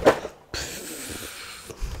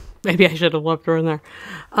maybe I should have left her in there.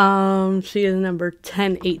 She is number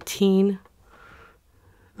 1018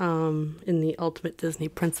 in the Ultimate Disney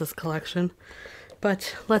Princess Collection.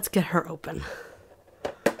 But let's get her open.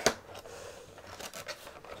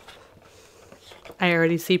 I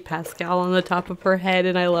already see Pascal on the top of her head,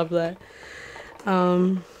 and I love that.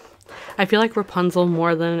 I feel like Rapunzel,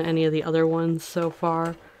 more than any of the other ones so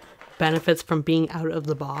far, benefits from being out of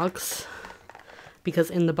the box, because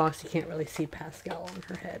in the box you can't really see Pascal on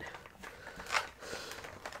her head.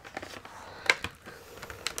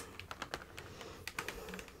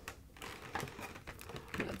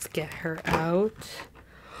 Let's get her out.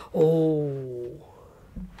 Oh,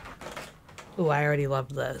 I already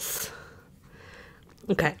love this.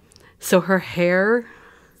 Okay, so her hair,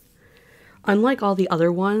 unlike all the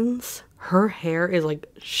other ones, her hair is like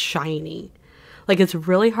shiny. Like, it's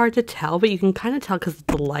really hard to tell, but you can kind of tell because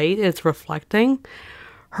the light is reflecting.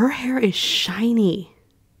 Her hair is shiny.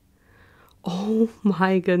 Oh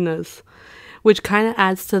my goodness. Which kind of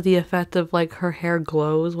adds to the effect of like her hair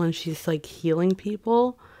glows when she's like healing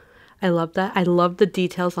people. I love that. I love the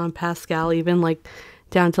details on Pascal, even like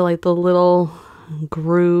down to like the little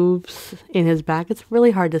grooves in his back. It's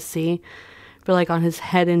really hard to see, but like on his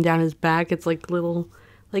head and down his back, it's like little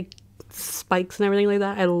like spikes and everything like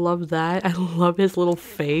that. I love that. I love his little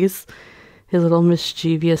face, his little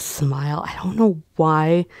mischievous smile. I don't know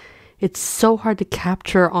why it's so hard to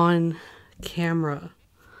capture on camera.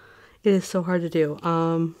 It is so hard to do.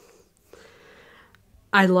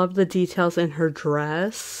 I love the details in her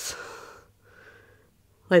dress,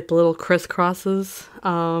 like the little crisscrosses.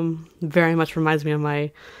 Very much reminds me of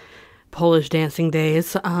my Polish dancing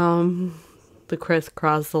days. The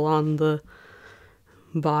crisscross along the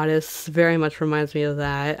bodice very much reminds me of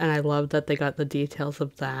that, and I love that they got the details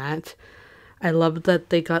of that. I love that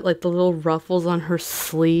they got like the little ruffles on her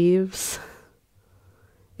sleeves.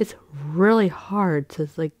 It's really hard to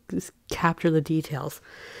like just capture the details,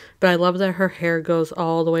 but I love that her hair goes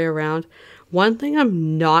all the way around. One thing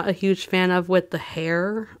I'm not a huge fan of with the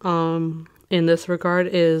hair in this regard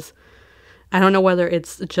is, I don't know whether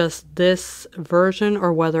it's just this version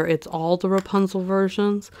or whether it's all the Rapunzel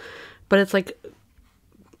versions, but it's like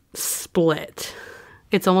split.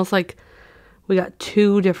 It's almost like we got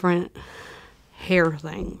two different hair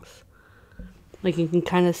things. Like you can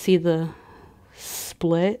kind of see the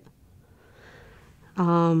split.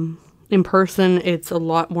 In person, it's a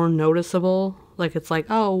lot more noticeable. Like it's like,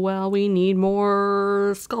 oh, well, we need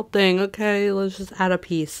more sculpting. Okay, let's just add a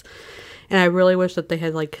piece. And I really wish that they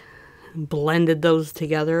had like blended those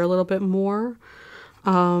together a little bit more.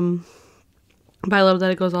 But I love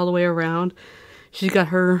that it goes all the way around. She's got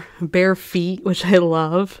her bare feet, which I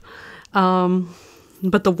love.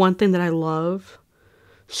 But the one thing that I love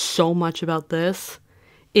so much about this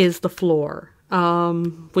is the floor.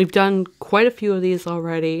 We've done quite a few of these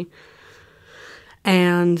already.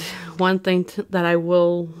 And one thing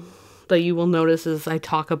that you will notice is I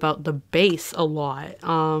talk about the base a lot.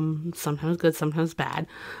 Sometimes good, sometimes bad.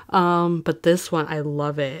 But this one, I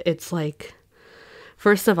love it. It's like,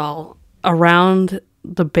 first of all, around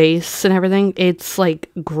the base and everything, it's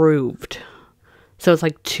like grooved. So it's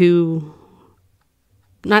like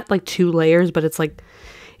not like two layers, but it's like,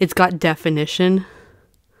 it's got definition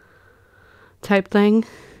type thing.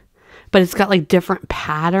 But it's got like different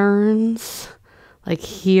patterns. Like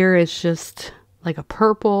here it's just like a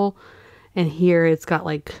purple, and here it's got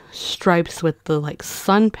like stripes with the like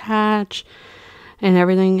sun patch and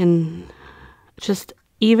everything, and just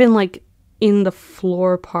even like in the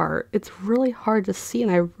floor part, it's really hard to see,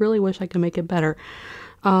 and I really wish I could make it better.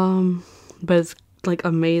 But it's like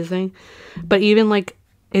amazing. But even like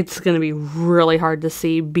it's gonna be really hard to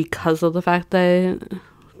see because of the fact that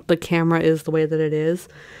the camera is the way that it is.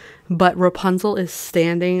 But Rapunzel is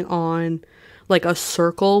standing on like a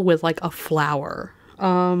circle with like a flower.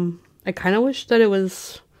 I kind of wish that it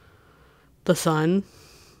was the sun,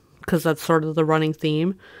 because that's sort of the running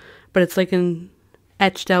theme. But it's like an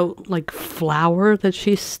etched out like flower that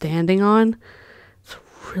she's standing on. It's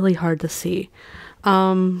really hard to see.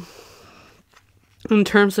 In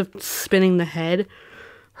terms of spinning the head,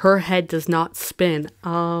 her head does not spin.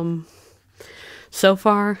 So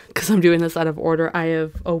far, because I'm doing this out of order, I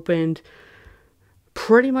have opened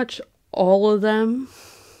pretty much all of them,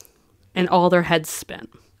 and all their heads spin.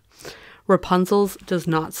 Rapunzel's does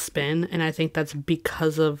not spin, and I think that's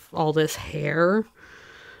because of all this hair.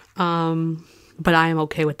 But I am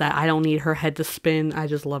okay with that. I don't need her head to spin. I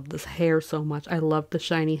just love this hair so much. I love the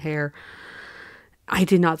shiny hair. I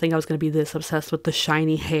did not think I was going to be this obsessed with the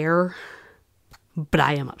shiny hair, but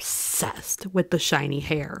I am obsessed with the shiny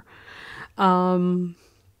hair. Oh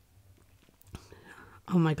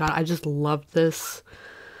my god, I just love this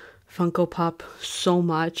Funko Pop so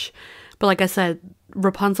much. But like I said,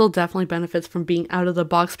 Rapunzel definitely benefits from being out of the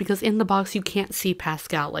box, because in the box you can't see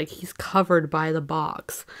Pascal. Like, he's covered by the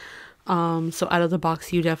box. So out of the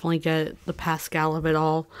box you definitely get the Pascal of it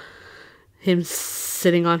all. Him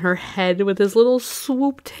sitting on her head with his little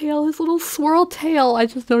swoop tail, his little swirl tail. I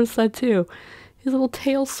just noticed that too. His little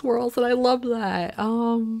tail swirls, and I love that.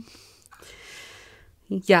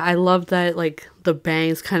 Yeah, I love that, like, the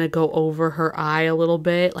bangs kind of go over her eye a little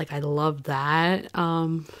bit. Like, I love that.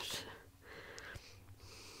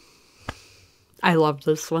 I love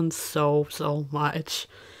this one so, so much.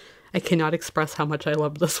 I cannot express how much I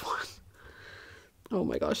love this one. Oh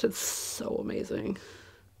my gosh, it's so amazing.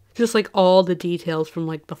 Just, like, all the details from,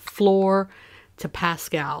 like, the floor to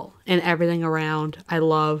Pascal and everything around, I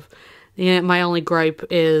love. And my only gripe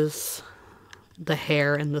is the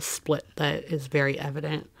hair and the split that is very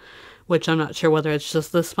evident, which I'm not sure whether it's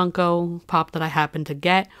just this Funko Pop that I happen to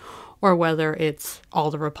get, or whether it's all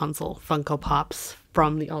the Rapunzel Funko Pops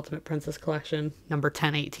from the Ultimate Princess Collection number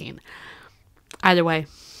 1018. Either way,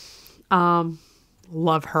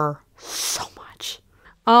 love her so much.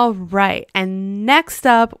 All right, and next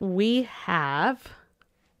up we have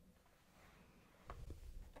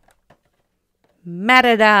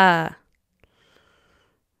Merida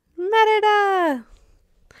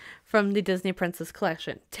from the Disney Princess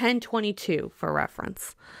Collection, 1022 for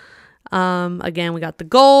reference. Again, we got the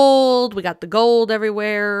gold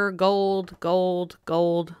everywhere, gold everywhere,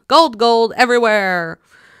 gold everywhere.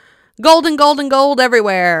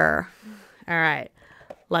 All right,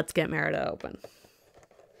 let's get Merida open.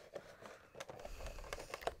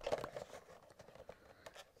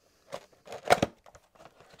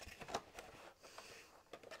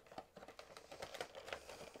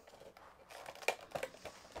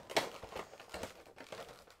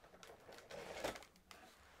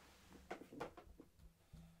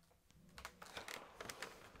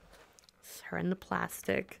 Her in the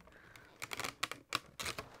plastic.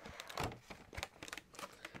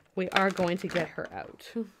 We are going to get her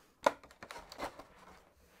out.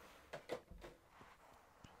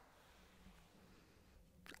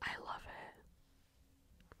 I love it.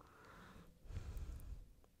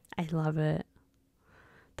 I love it.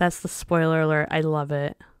 That's the spoiler alert. I love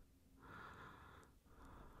it.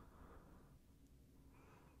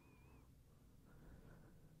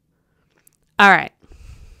 All right.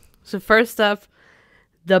 So first up,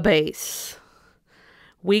 the base.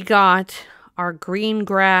 We got our green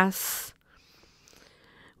grass.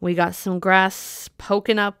 We got some grass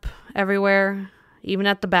poking up everywhere, even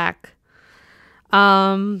at the back.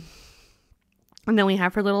 And then we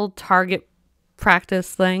have her little target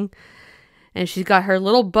practice thing. And she's got her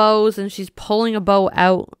little bows, and she's pulling a bow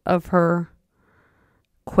out of her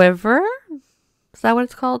quiver. Is that what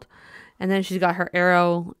it's called? And then she's got her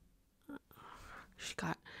arrow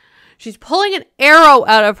She's pulling an arrow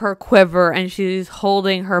out of her quiver and she's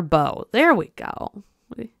holding her bow. There we go.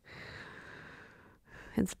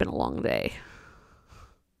 It's been a long day.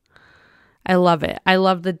 I love it. I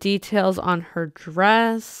love the details on her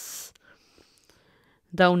dress.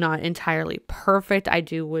 Though not entirely perfect, I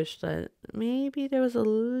do wish that maybe there was a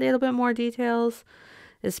little bit more details,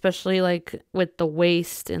 especially like with the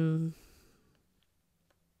waist and...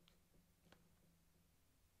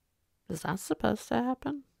 Is that supposed to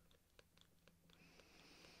happen?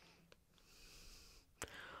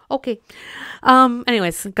 Okay.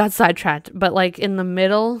 Anyways, got sidetracked. But like in the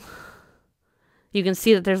middle, you can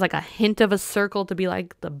see that there's like a hint of a circle to be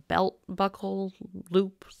like the belt buckle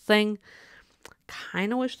loop thing.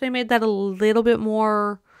 Kind of wish they made that a little bit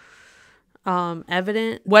more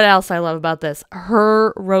evident. What else I love about this?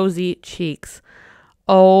 Her rosy cheeks.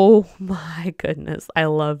 Oh my goodness. I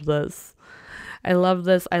love this. I love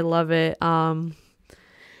this. I love it.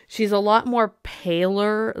 She's a lot more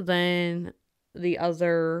paler than the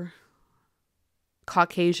other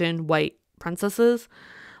Caucasian white princesses.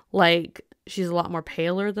 Like, she's a lot more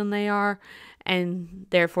paler than they are, and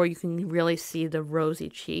therefore you can really see the rosy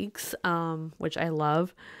cheeks, which I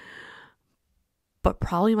love. But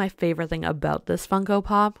probably my favorite thing about this Funko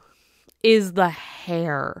Pop is the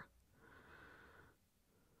hair.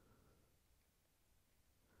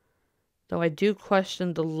 Though I do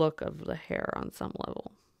question the look of the hair on some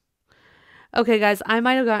level. Okay, guys, I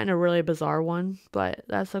might have gotten a really bizarre one, but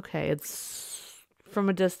that's okay. It's from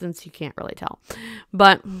a distance, you can't really tell.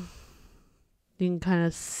 But you can kind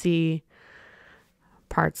of see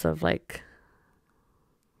parts of like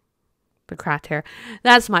the cracked hair.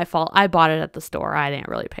 That's my fault. I bought it at the store. I didn't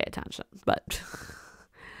really pay attention, but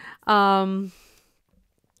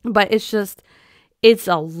it's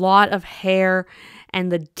a lot of hair,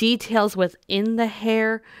 and the details within the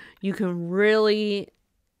hair, you can really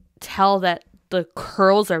tell that the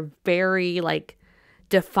curls are very like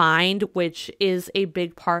defined, which is a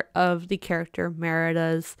big part of the character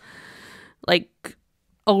Merida's like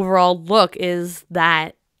overall look, is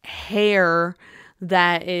that hair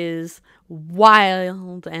that is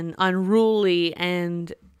wild and unruly,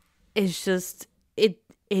 and it's just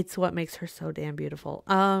it's what makes her so damn beautiful.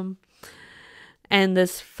 And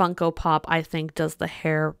this Funko Pop, I think, does the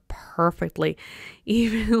hair perfectly.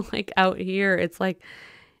 Even like out here, it's like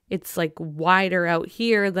wider out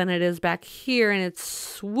here than it is back here, and it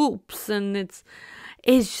swoops, and it's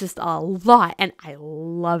just a lot, and I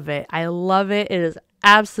love it. I love it. It is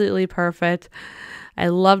absolutely perfect. I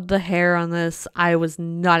loved the hair on this. I was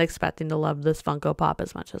not expecting to love this Funko Pop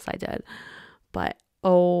as much as I did, but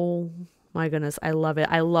oh my goodness, I love it.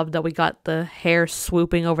 I love that we got the hair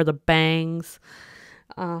swooping over the bangs.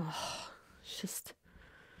 Just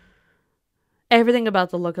everything about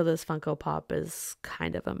the look of this Funko Pop is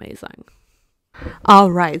kind of amazing. All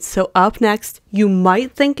right, so up next, you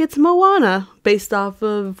might think it's Moana based off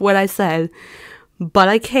of what I said, but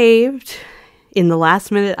I caved. In the last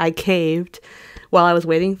minute, I caved. While I was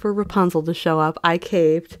waiting for Rapunzel to show up, I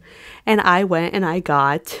caved, and I went and I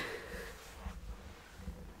got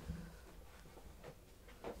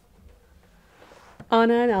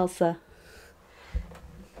Anna and Elsa.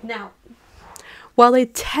 Now, while they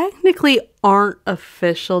technically aren't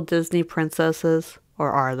official Disney princesses, or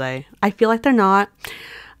are they? I feel like they're not.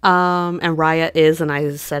 And Raya is, and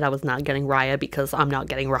I said I was not getting Raya because I'm not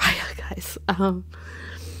getting Raya, guys.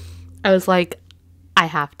 I was like, I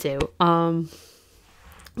have to.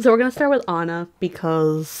 So we're gonna start with Anna,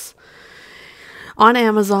 because on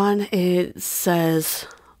Amazon it says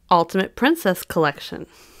Ultimate Princess Collection.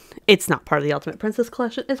 It's not part of the Ultimate Princess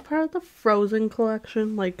Collection. It's part of the Frozen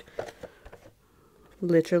Collection. Like,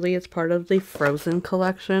 literally, it's part of the Frozen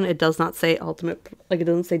Collection. It does not say Ultimate, like, it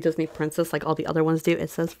doesn't say Disney Princess like all the other ones do.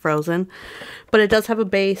 It says Frozen. But it does have a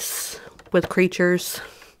base with creatures,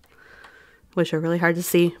 which are really hard to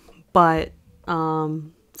see. But,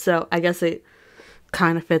 so I guess it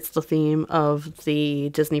kind of fits the theme of the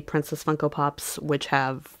Disney Princess Funko Pops, which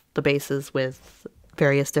have the bases with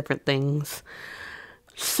various different things.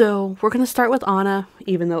 So we're going to start with Anna,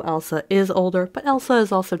 even though Elsa is older, but Elsa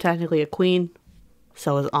is also technically a queen.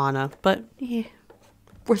 So is Anna, but yeah,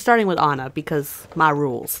 we're starting with Anna because my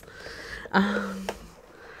rules.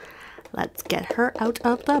 Let's get her out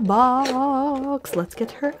of the box. Let's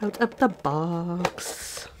get her out of the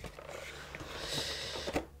box.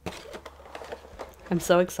 I'm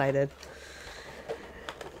so excited.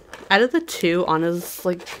 Out of the two, Anna's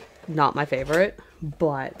like not my favorite,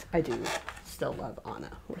 but I do still love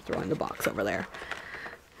Anna. We're throwing the box over there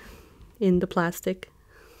in the plastic.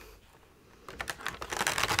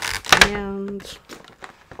 And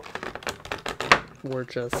were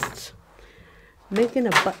just making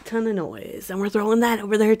a butt ton of noise. And we're throwing that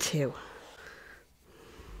over there too.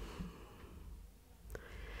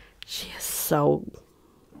 She is so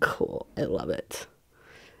cool. I love it.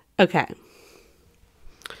 Okay.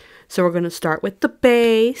 So we're going to start with the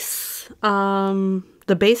base.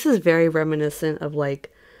 The base is very reminiscent of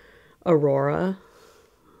like Aurora.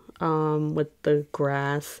 With the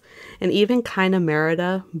grass. And even kind of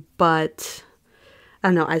Merida. But I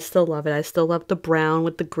don't know. I still love it. I still love the brown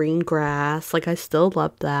with the green grass. Like I still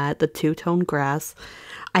love that. The two-tone grass.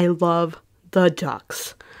 I love the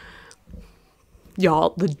ducks.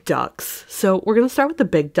 Y'all, the ducks. So we're going to start with the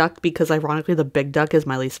big duck because ironically the big duck is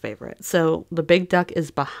my least favorite. So the big duck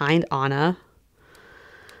is behind Anna.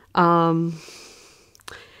 And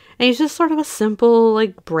he's just sort of a simple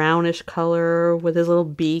like brownish color with his little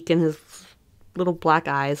beak and his little black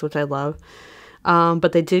eyes, which I love.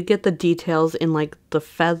 But they did get the details in like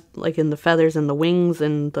in the feathers and the wings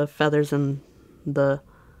and the feathers and the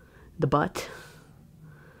butt.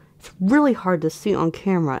 It's really hard to see on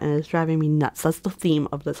camera and it's driving me nuts. That's the theme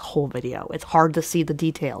of this whole video. It's hard to see the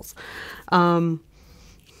details. But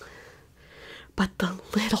the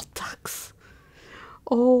little ducks.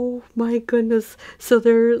 Oh my goodness. So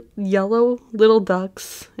they're yellow little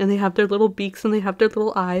ducks and they have their little beaks and they have their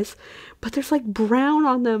little eyes. But there's like brown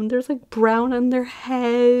on them. There's like brown on their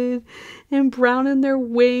head and brown in their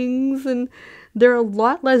wings, and they're a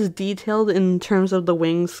lot less detailed in terms of the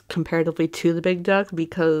wings comparatively to the big duck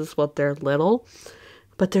because, well, they're little,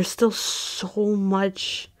 but there's still so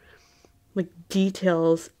much like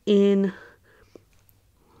details in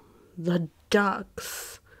the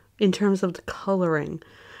ducks in terms of the coloring.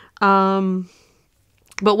 But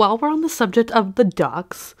while we're on the subject of the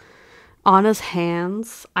ducks, Anna's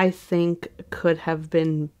hands, I think, could have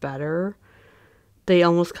been better. They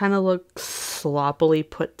almost kind of look sloppily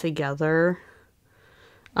put together.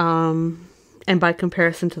 And by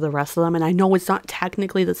comparison to the rest of them, and I know it's not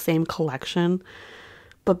technically the same collection,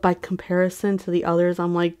 but by comparison to the others,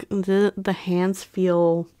 I'm like, the hands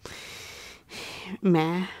feel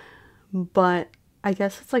meh. But I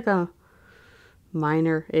guess it's like a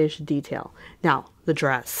minor-ish detail. Now, the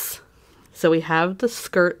dress. So we have the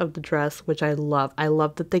skirt of the dress, which I love. I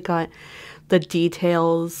love that they got the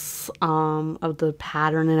details of the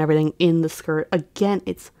pattern and everything in the skirt. Again,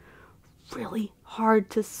 it's really hard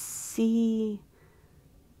to see.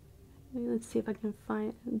 Let's see if I can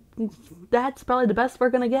find it. That's probably the best we're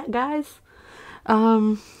gonna get, guys.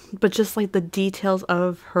 But just like the details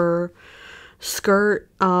of her skirt,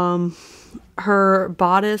 her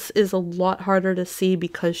bodice is a lot harder to see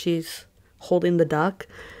because she's holding the duck.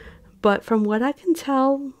 But from what I can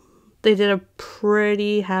tell, they did a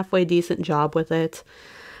pretty halfway decent job with it.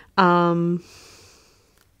 Yeah,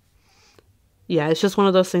 it's just one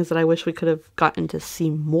of those things that I wish we could have gotten to see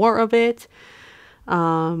more of it.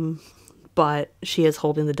 But she is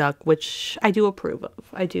holding the duck, which I do approve of.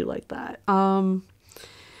 I do like that. Now,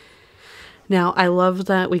 I love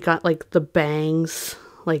that we got, like, the bangs,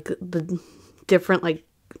 like, the different, like,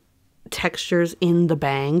 textures in the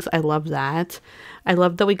bangs. I love that. I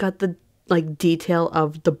love that we got the, like, detail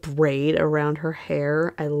of the braid around her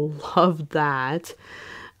hair. I love that.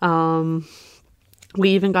 We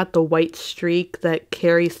even got the white streak that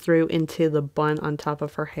carries through into the bun on top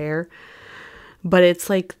of her hair. But it's,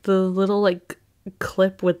 like, the little, like,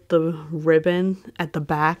 clip with the ribbon at the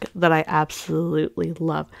back that I absolutely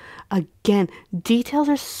love. Again, details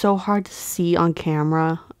are so hard to see on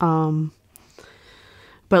camera.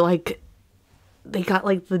 But like they got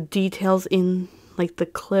like the details in like the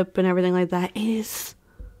clip and everything like that. It is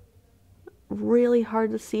really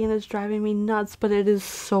hard to see and it's driving me nuts, but it is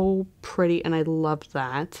so pretty and I love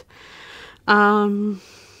that. Her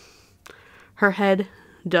head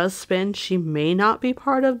does spin. She may not be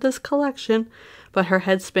part of this collection, but her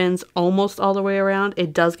head spins almost all the way around.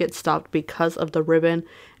 It does get stopped because of the ribbon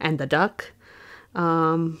and the duck.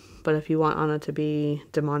 But if you want Anna to be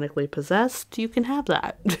demonically possessed, you can have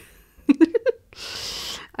that.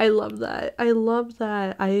 I love that. I love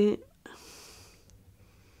that. I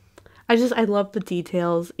love the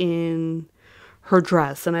details in her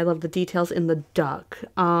dress, and I love the details in the duck.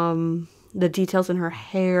 The details in her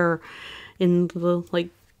hair, in the like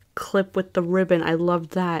clip with the ribbon. I love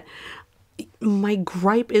that. My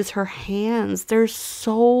gripe is her hands. They're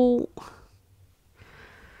so...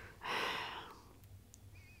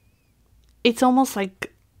 It's almost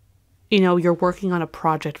like, you know, you're working on a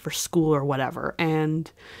project for school or whatever,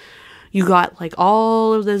 and you got like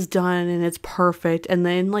all of this done and it's perfect, and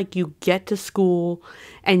then like you get to school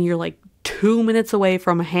and you're like 2 minutes away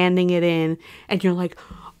from handing it in and you're like,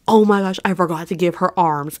 oh my gosh, I forgot to give her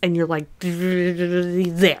arms. And you're like,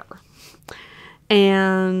 there.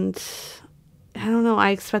 And I don't know, I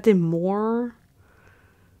expected more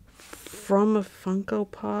from a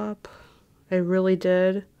Funko Pop. I really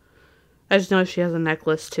did. I just know she has a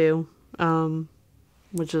necklace too,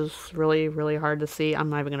 which is really, really hard to see. I'm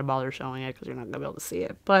not even going to bother showing it because you're not going to be able to see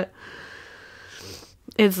it. But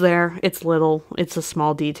it's there. It's little. It's a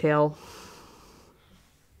small detail.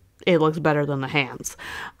 It looks better than the hands.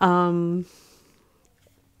 Yeah,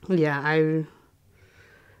 I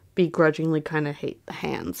begrudgingly kind of hate the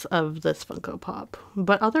hands of this Funko Pop.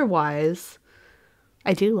 But otherwise,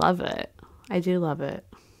 I do love it. I do love it.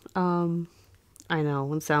 I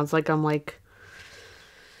know, it sounds like I'm like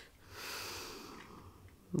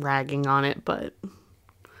ragging on it, but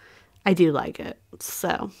I do like it.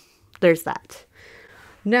 So, there's that.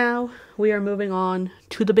 Now, we are moving on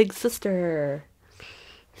to the big sister.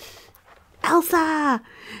 Elsa!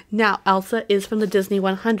 Now, Elsa is from the Disney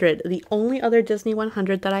 100. The only other Disney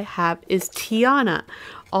 100 that I have is Tiana.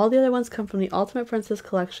 All the other ones come from the Ultimate Princess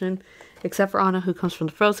collection, except for Anna, who comes from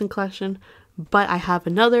the Frozen collection. But I have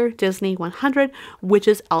another Disney 100, which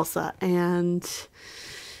is Elsa. And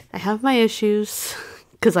I have my issues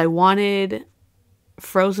because I wanted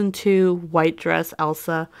Frozen 2 white dress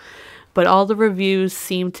Elsa. But all the reviews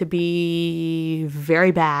seem to be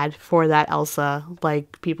very bad for that Elsa.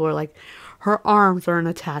 Like, people are like, her arms aren't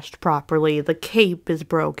attached properly. The cape is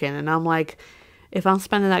broken. And I'm like, if I'm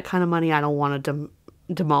spending that kind of money, I don't want a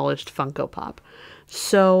demolished Funko Pop.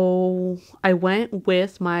 So I went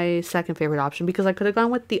with my second favorite option because I could have gone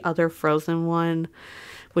with the other Frozen one,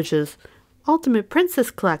 which is Ultimate Princess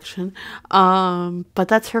Collection. But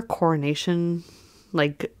that's her coronation,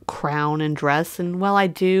 like, crown and dress. And while I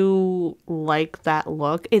do like that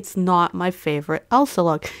look, it's not my favorite Elsa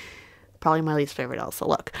look. Probably my least favorite Elsa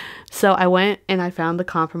look. So I went and I found the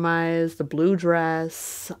compromise, the blue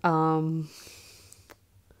dress,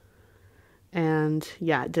 and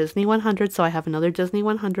yeah, Disney 100. So I have another Disney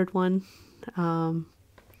 100 one. And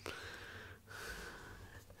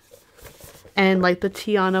like the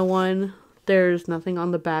Tiana one, there's nothing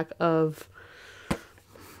on the back of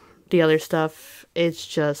the other stuff. It's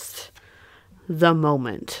just the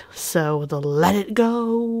moment. So the let it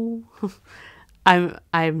go.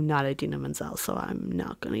 I'm not a Dina Menzel, so I'm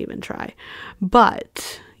not going to even try.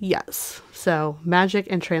 But yes, so magic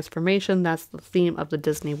and transformation, that's the theme of the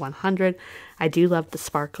Disney 100. I do love the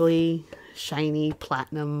sparkly, shiny,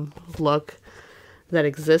 platinum look that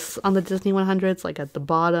exists on the Disney 100s, like at the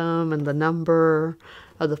bottom, and the number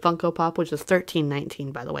of the Funko Pop, which is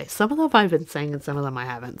 1319, by the way. Some of them I've been saying and some of them I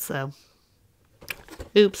haven't, so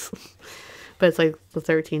oops. But it's like the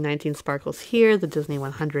 1319 sparkles here, the Disney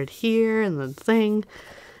 100 here, and the thing.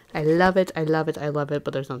 I love it, I love it, I love it,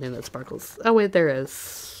 but there's nothing that sparkles. Oh wait, there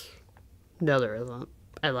is. No, there isn't.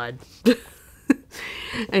 I lied.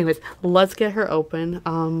 Anyways, let's get her open.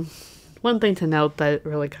 One thing to note that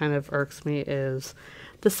really kind of irks me is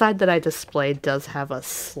the side that I displayed does have a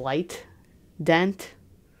slight dent.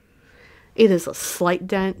 It is a slight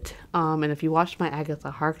dent, and if you watched my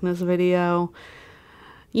Agatha Harkness video,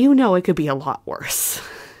 you know it could be a lot worse.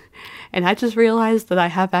 And I just realized that I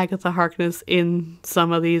have Agatha Harkness in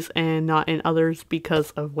some of these and not in others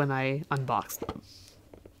because of when I unboxed them.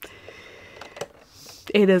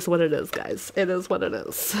 It is what it is, guys. It is what it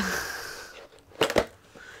is.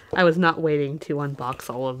 I was not waiting to unbox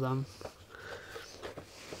all of them.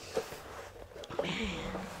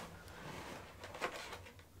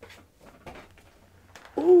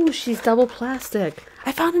 Ooh, she's double plastic.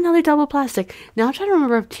 I found another double plastic. Now I'm trying to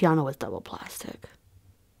remember if Tiana was double plastic.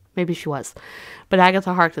 Maybe she was. But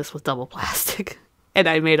Agatha Harkness was double plastic. And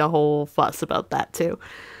I made a whole fuss about that too.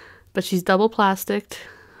 But she's double plasticed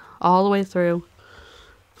all the way through.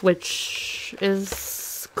 Which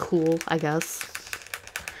is cool, I guess.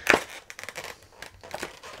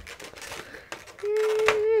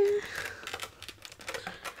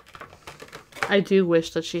 I do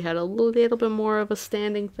wish that she had a little bit more of a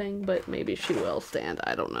standing thing, but maybe she will stand.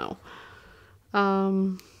 I don't know.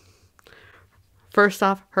 First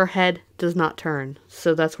off, her head does not turn.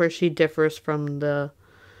 So that's where she differs from the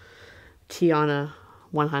Tiana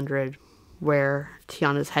 100, where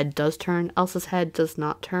Tiana's head does turn. Elsa's head does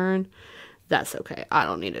not turn. That's okay. I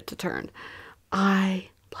don't need it to turn. I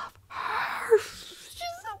love her. She's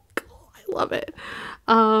so cool. I love it.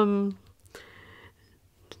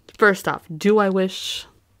 First off, do I wish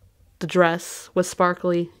the dress was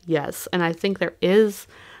sparkly? Yes. And I think there is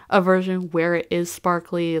a version where it is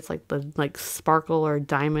sparkly. It's like the sparkle or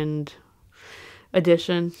diamond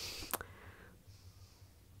edition.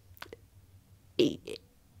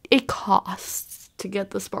 It costs to get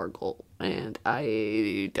the sparkle, and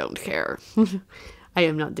I don't care. I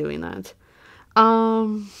am not doing that.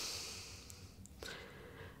 So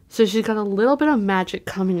she's got a little bit of magic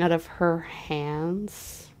coming out of her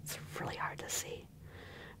hands. It's really hard to see,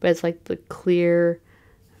 but it's like the clear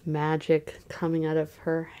magic coming out of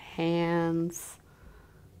her hands.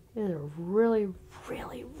 It is really,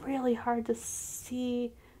 really, really hard to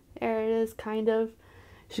see. There it is, kind of.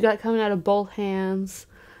 She got it coming out of both hands.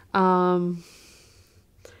 The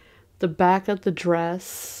back of the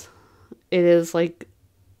dress, it is like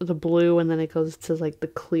the blue, and then it goes to like the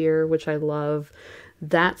clear, which I love.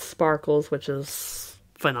 That sparkles, which is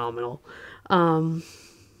phenomenal.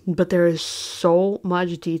 But there is so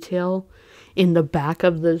much detail in the back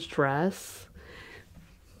of this dress.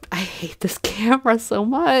 I hate this camera so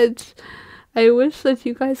much. I wish that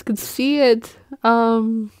you guys could see it.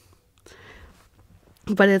 But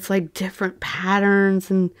it's like different patterns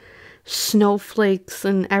and snowflakes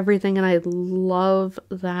and everything, and I love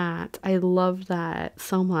that. I love that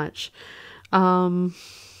so much. But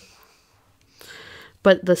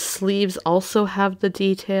the sleeves also have the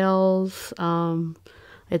details.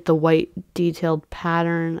 It's the white detailed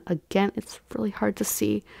pattern. Again, it's really hard to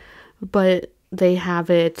see, but they have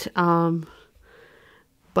it.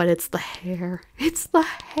 But it's the hair. It's the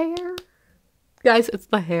hair. Guys, it's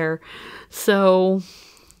the hair. So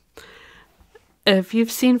if you've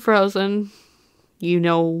seen Frozen, you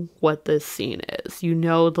know what this scene is. You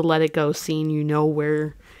know the Let It Go scene. You know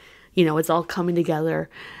where, it's all coming together.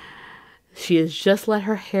 She has just let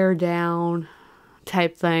her hair down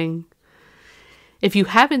type thing. If you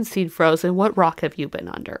haven't seen Frozen, what rock have you been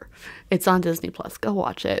under? It's on Disney Plus. Go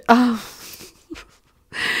watch it.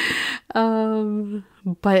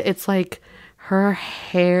 But it's like her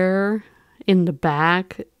hair in the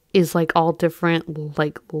back is like all different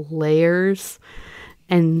like layers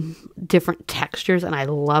and different textures, and I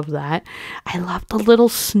love that. I love the little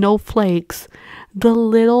snowflakes. The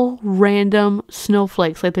little random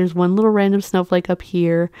snowflakes. Like there's one little random snowflake up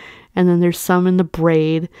here, and then there's some in the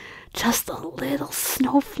braid. Just the little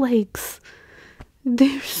snowflakes.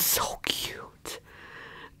 They're so cute.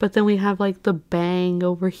 But then we have like the bang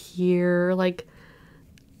over here. Like,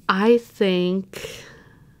 I think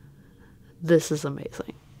this is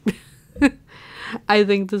amazing. I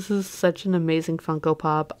think this is such an amazing Funko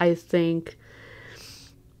Pop. I think,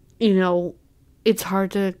 it's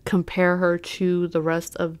hard to compare her to the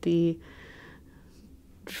rest of the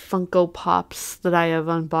Funko Pops that I have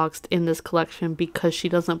unboxed in this collection, because she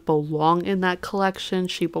doesn't belong in that collection.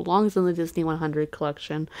 She belongs in the Disney 100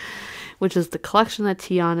 collection, which is the collection that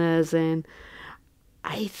Tiana is in.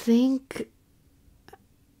 I think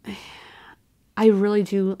I really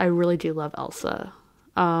do love Elsa.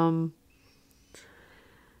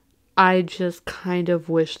 I just kind of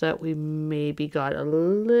wish that we maybe got a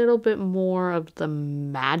little bit more of the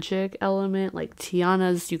magic element. Like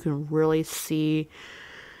Tiana's, you can really see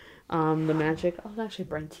the magic. I'll actually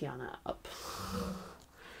bring Tiana up.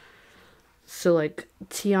 So like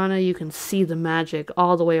Tiana, you can see the magic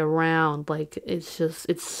all the way around. Like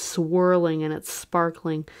it's swirling and it's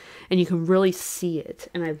sparkling, and you can really see it.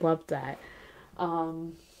 And I love that.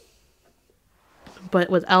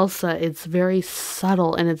 But with Elsa, it's very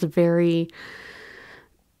subtle, and it's very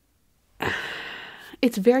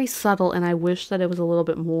subtle, and I wish that it was a little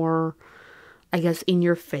bit more, I guess, in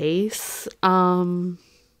your face. I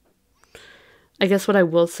guess what I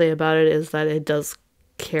will say about it is that it does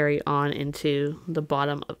carry on into the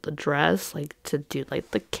bottom of the dress, like to do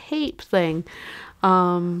like the cape thing.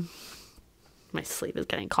 My sleeve is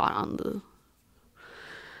getting caught on the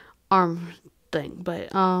arm thing,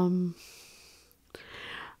 but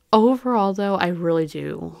overall, though, I really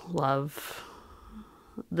do love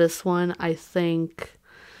this one. I think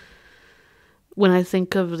when I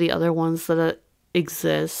think of the other ones that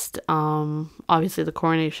exist, obviously the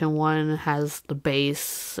Coronation one has the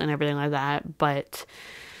base and everything like that, but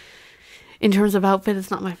in terms of outfit,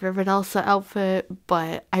 it's not my favorite Elsa outfit,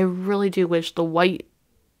 but I really do wish the white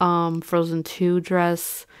Frozen 2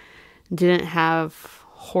 dress didn't have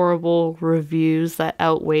horrible reviews that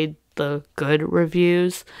outweighed the good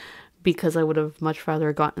reviews, because I would have much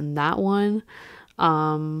rather gotten that one.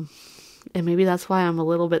 And maybe that's why I'm a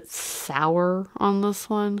little bit sour on this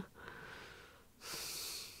one.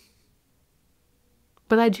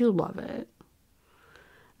 But I do love it.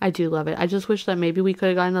 I do love it. I just wish that maybe we could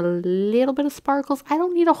have gotten a little bit of sparkles. I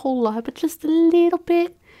don't need a whole lot, but just a little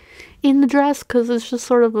bit in the dress, because it's just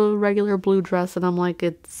sort of a regular blue dress, and I'm like,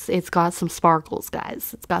 it's got some sparkles,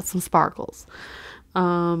 guys. It's got some sparkles.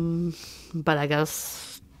 But I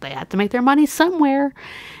guess they have to make their money somewhere.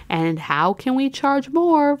 And how can we charge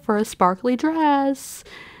more for a sparkly dress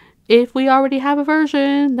if we already have a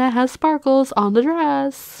version that has sparkles on the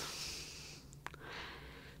dress?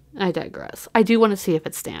 I digress. I do want to see if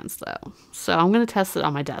it stands, though. So I'm going to test it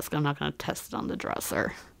on my desk. I'm not going to test it on the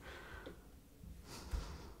dresser.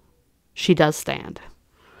 She does stand.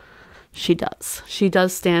 She does. She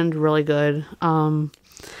does stand really good.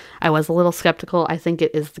 I was a little skeptical. I think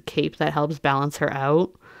it is the cape that helps balance her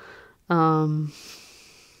out.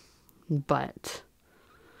 But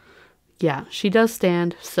yeah, she does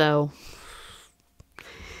stand. So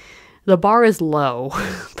the bar is low.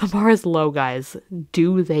 The bar is low, guys.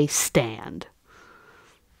 Do they stand?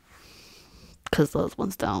 Because those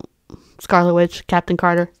ones don't. Scarlet Witch, Captain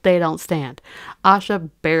Carter, they don't stand. Asha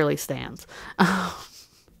barely stands.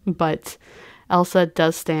 But Elsa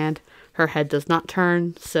does stand. Her head does not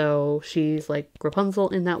turn. So she's like Rapunzel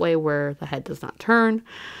in that way where the head does not turn.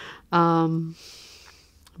 But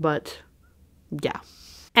yeah.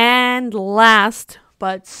 And last,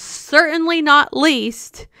 but certainly not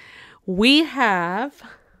least, we have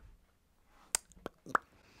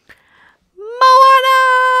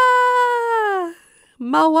Moana!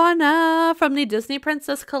 Moana from the Disney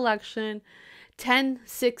Princess Collection,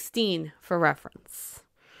 1016 for reference.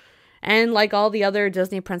 And like all the other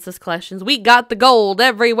Disney Princess collections, we got the gold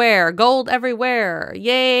everywhere. Gold everywhere.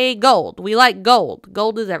 Yay, gold. We like gold.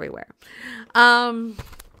 Gold is everywhere.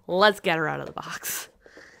 Let's get her out of the box.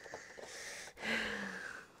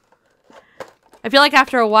 I feel like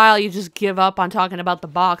after a while, you just give up on talking about the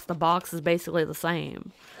box. The box is basically the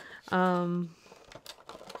same.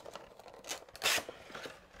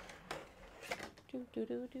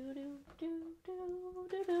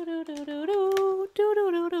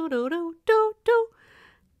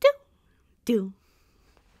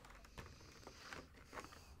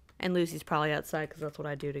 And Lucy's probably outside because that's what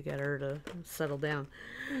I do to get her to settle down.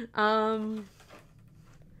 I love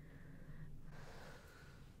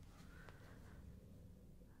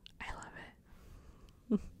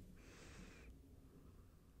it.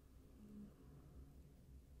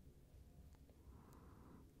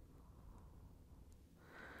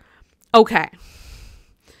 Okay.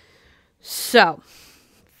 So,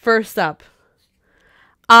 first up,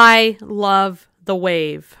 I love the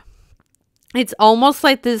wave. It's almost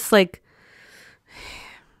like this, like,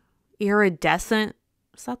 iridescent.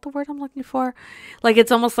 Is that the word I'm looking for? Like,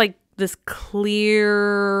 it's almost like this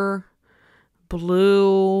clear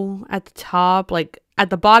blue at the top. Like, at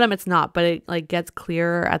the bottom, it's not, but it, like, gets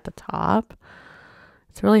clearer at the top.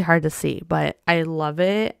 It's really hard to see, but I love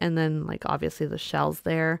it. And then, like, obviously the shell's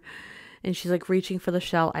there. And she's, like, reaching for the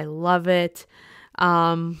shell. I love it.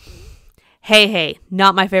 Hey,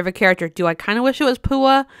 not my favorite character. Do I kind of wish it was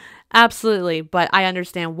Pua? Absolutely, but I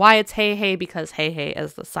understand why it's Hey, because Hey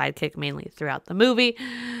is the sidekick mainly throughout the movie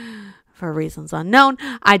for reasons unknown.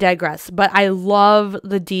 I digress, but I love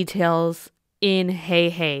the details in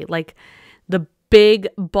Hey. Like the big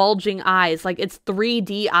bulging eyes, like it's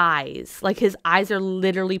 3D eyes. Like his eyes are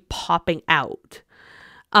literally popping out.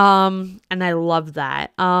 And I love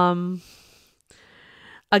that.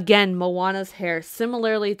 Again, Moana's hair,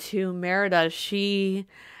 similarly to Merida, she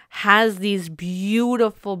has these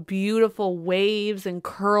beautiful, beautiful waves and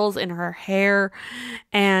curls in her hair.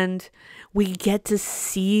 And we get to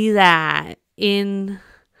see that in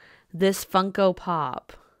this Funko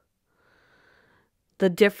Pop. The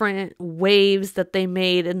different waves that they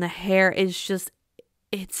made in the hair is just,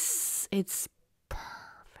 it's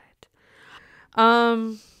perfect.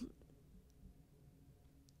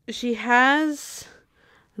 She has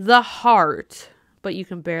the heart, but you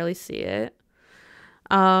can barely see it.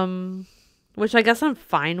 Which I guess I'm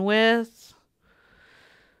fine with,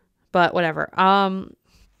 but whatever.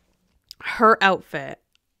 Her outfit,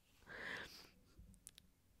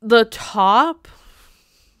 the top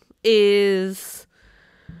is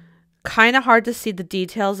kind of hard to see the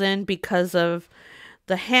details in because of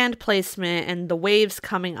the hand placement and the waves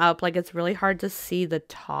coming up. Like it's really hard to see the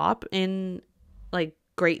top in like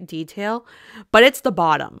great detail, but it's the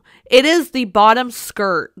bottom. It is the bottom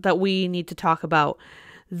skirt that we need to talk about.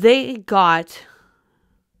 They got,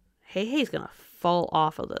 Hey's gonna fall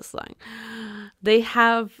off of this thing. They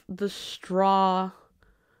have the straw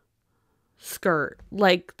skirt.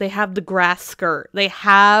 Like they have the grass skirt. They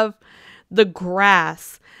have the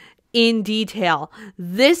grass in detail.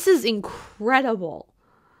 This is incredible.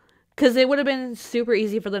 Because it would have been super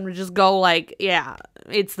easy for them to just go like, yeah,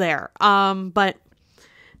 it's there. But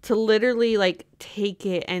to literally like take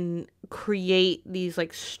it and create these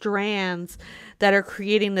like strands that are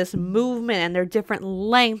creating this movement and they're different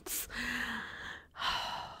lengths.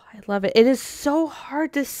 I love it. It is so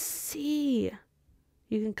hard to see.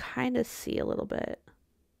 You can kind of see a little bit.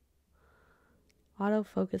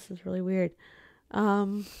 Autofocus is really weird.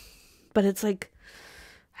 But it's like,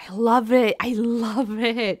 I love it. I love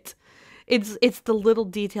it. It's the little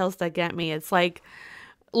details that get me. It's like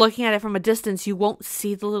looking at it from a distance, you won't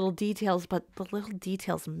see the little details, but the little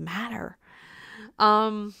details matter.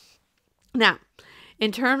 Now,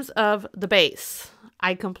 in terms of the base,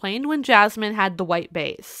 I complained when Jasmine had the white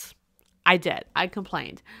base. I did. I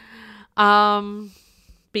complained.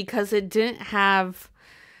 Because it didn't have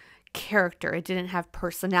character. It didn't have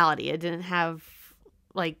personality. It didn't have,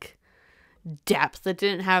 like, depth. It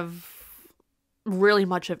didn't have really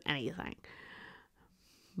much of anything.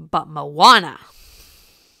 But Moana.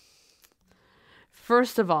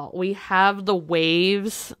 First of all, we have the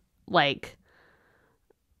waves, like,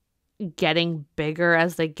 getting bigger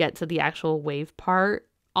as they get to the actual wave part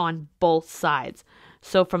on both sides.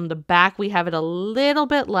 So from the back, we have it a little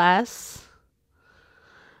bit less.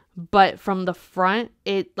 But from the front,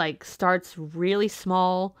 it, like, starts really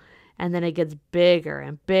small. And then it gets bigger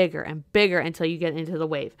and bigger and bigger until you get into the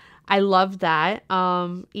wave. I love that.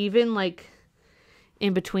 Even, like,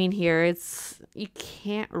 in between here, you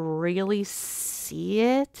can't really see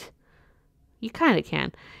it. You kind of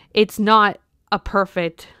can. It's not a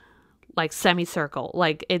perfect, like, semicircle.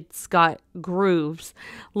 Like, it's got grooves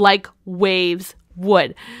like waves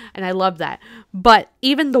would. And I love that. But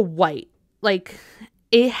even the white, like,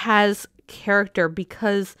 it has character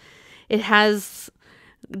because it has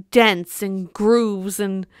dents and grooves,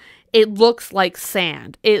 and it looks like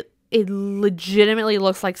sand. It legitimately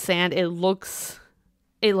looks like sand. It looks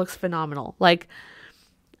phenomenal. Like,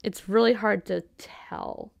 it's really hard to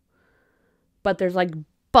tell, but there's, like,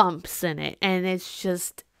 bumps in it, and it's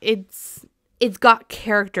just it's got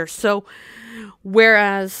character. So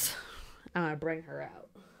whereas I'm gonna bring her out,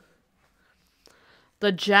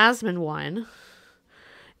 the Jasmine one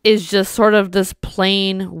is just sort of this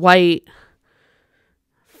plain white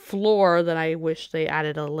floor that I wish they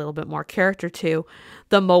added a little bit more character to.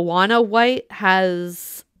 The Moana white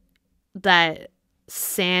has that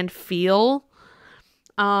sand feel.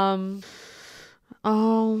 Oh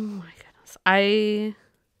my goodness. I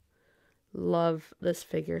love this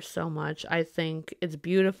figure so much. I think it's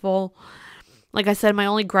beautiful. Like I said, my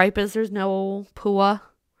only gripe is there's no Pua.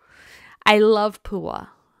 I love Pua.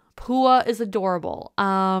 Pua is adorable.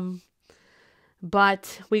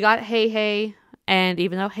 But we got Hey Hey. And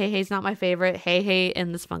even though Hey Hey's not my favorite, Hey Hey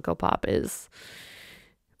in this Funko Pop is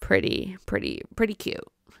pretty cute.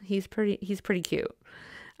 He's pretty cute.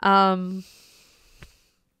 Y'all,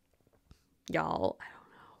 I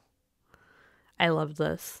don't know. I love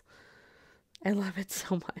this. I love it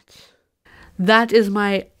so much. That is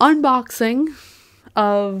my unboxing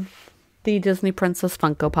of the Disney Princess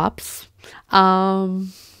Funko Pops.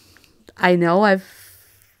 I know I've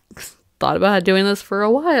thought about doing this for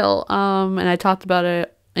a while. And I talked about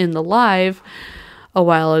it in the live a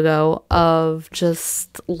while ago of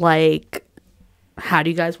just like, how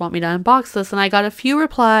do you guys want me to unbox this? And I got a few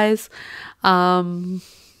replies. But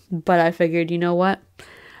I figured, you know what?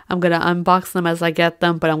 I'm going to unbox them as I get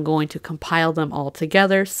them, but I'm going to compile them all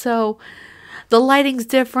together. So the lighting's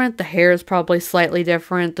different. The hair is probably slightly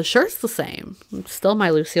different. The shirt's the same. It's still my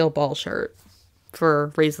Lucille Ball shirt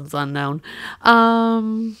for reasons unknown.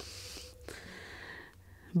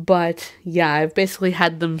 But yeah, I've basically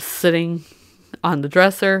had them sitting on the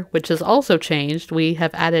dresser, which has also changed. We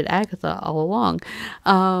have added Agatha all along.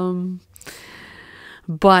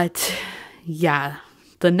 But yeah,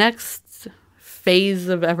 the next phase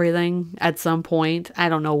of everything at some point, I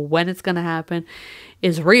don't know when it's going to happen,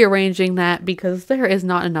 is rearranging that because there is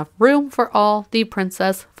not enough room for all the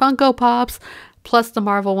Princess Funko Pops, plus the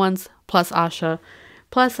Marvel ones, plus Asha.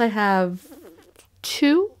 Plus I have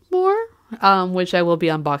 2 more, which I will be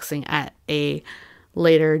unboxing at a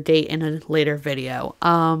later date in a later video.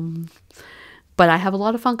 But I have a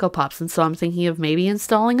lot of Funko Pops, and so I'm thinking of maybe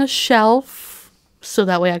installing a shelf so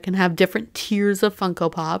that way I can have different tiers of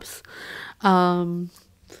Funko Pops.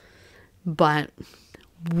 But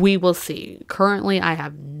we will see. Currently, I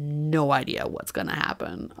have no idea what's going to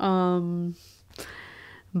happen.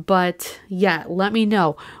 But yeah, let me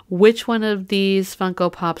know which one of these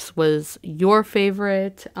Funko Pops was your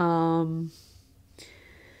favorite. And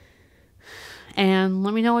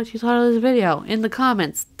let me know what you thought of this video in the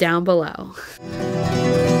comments down below.